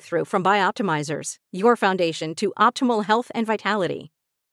 Magnesium Breakthrough from Bioptimizers, your foundation to optimal health and vitality.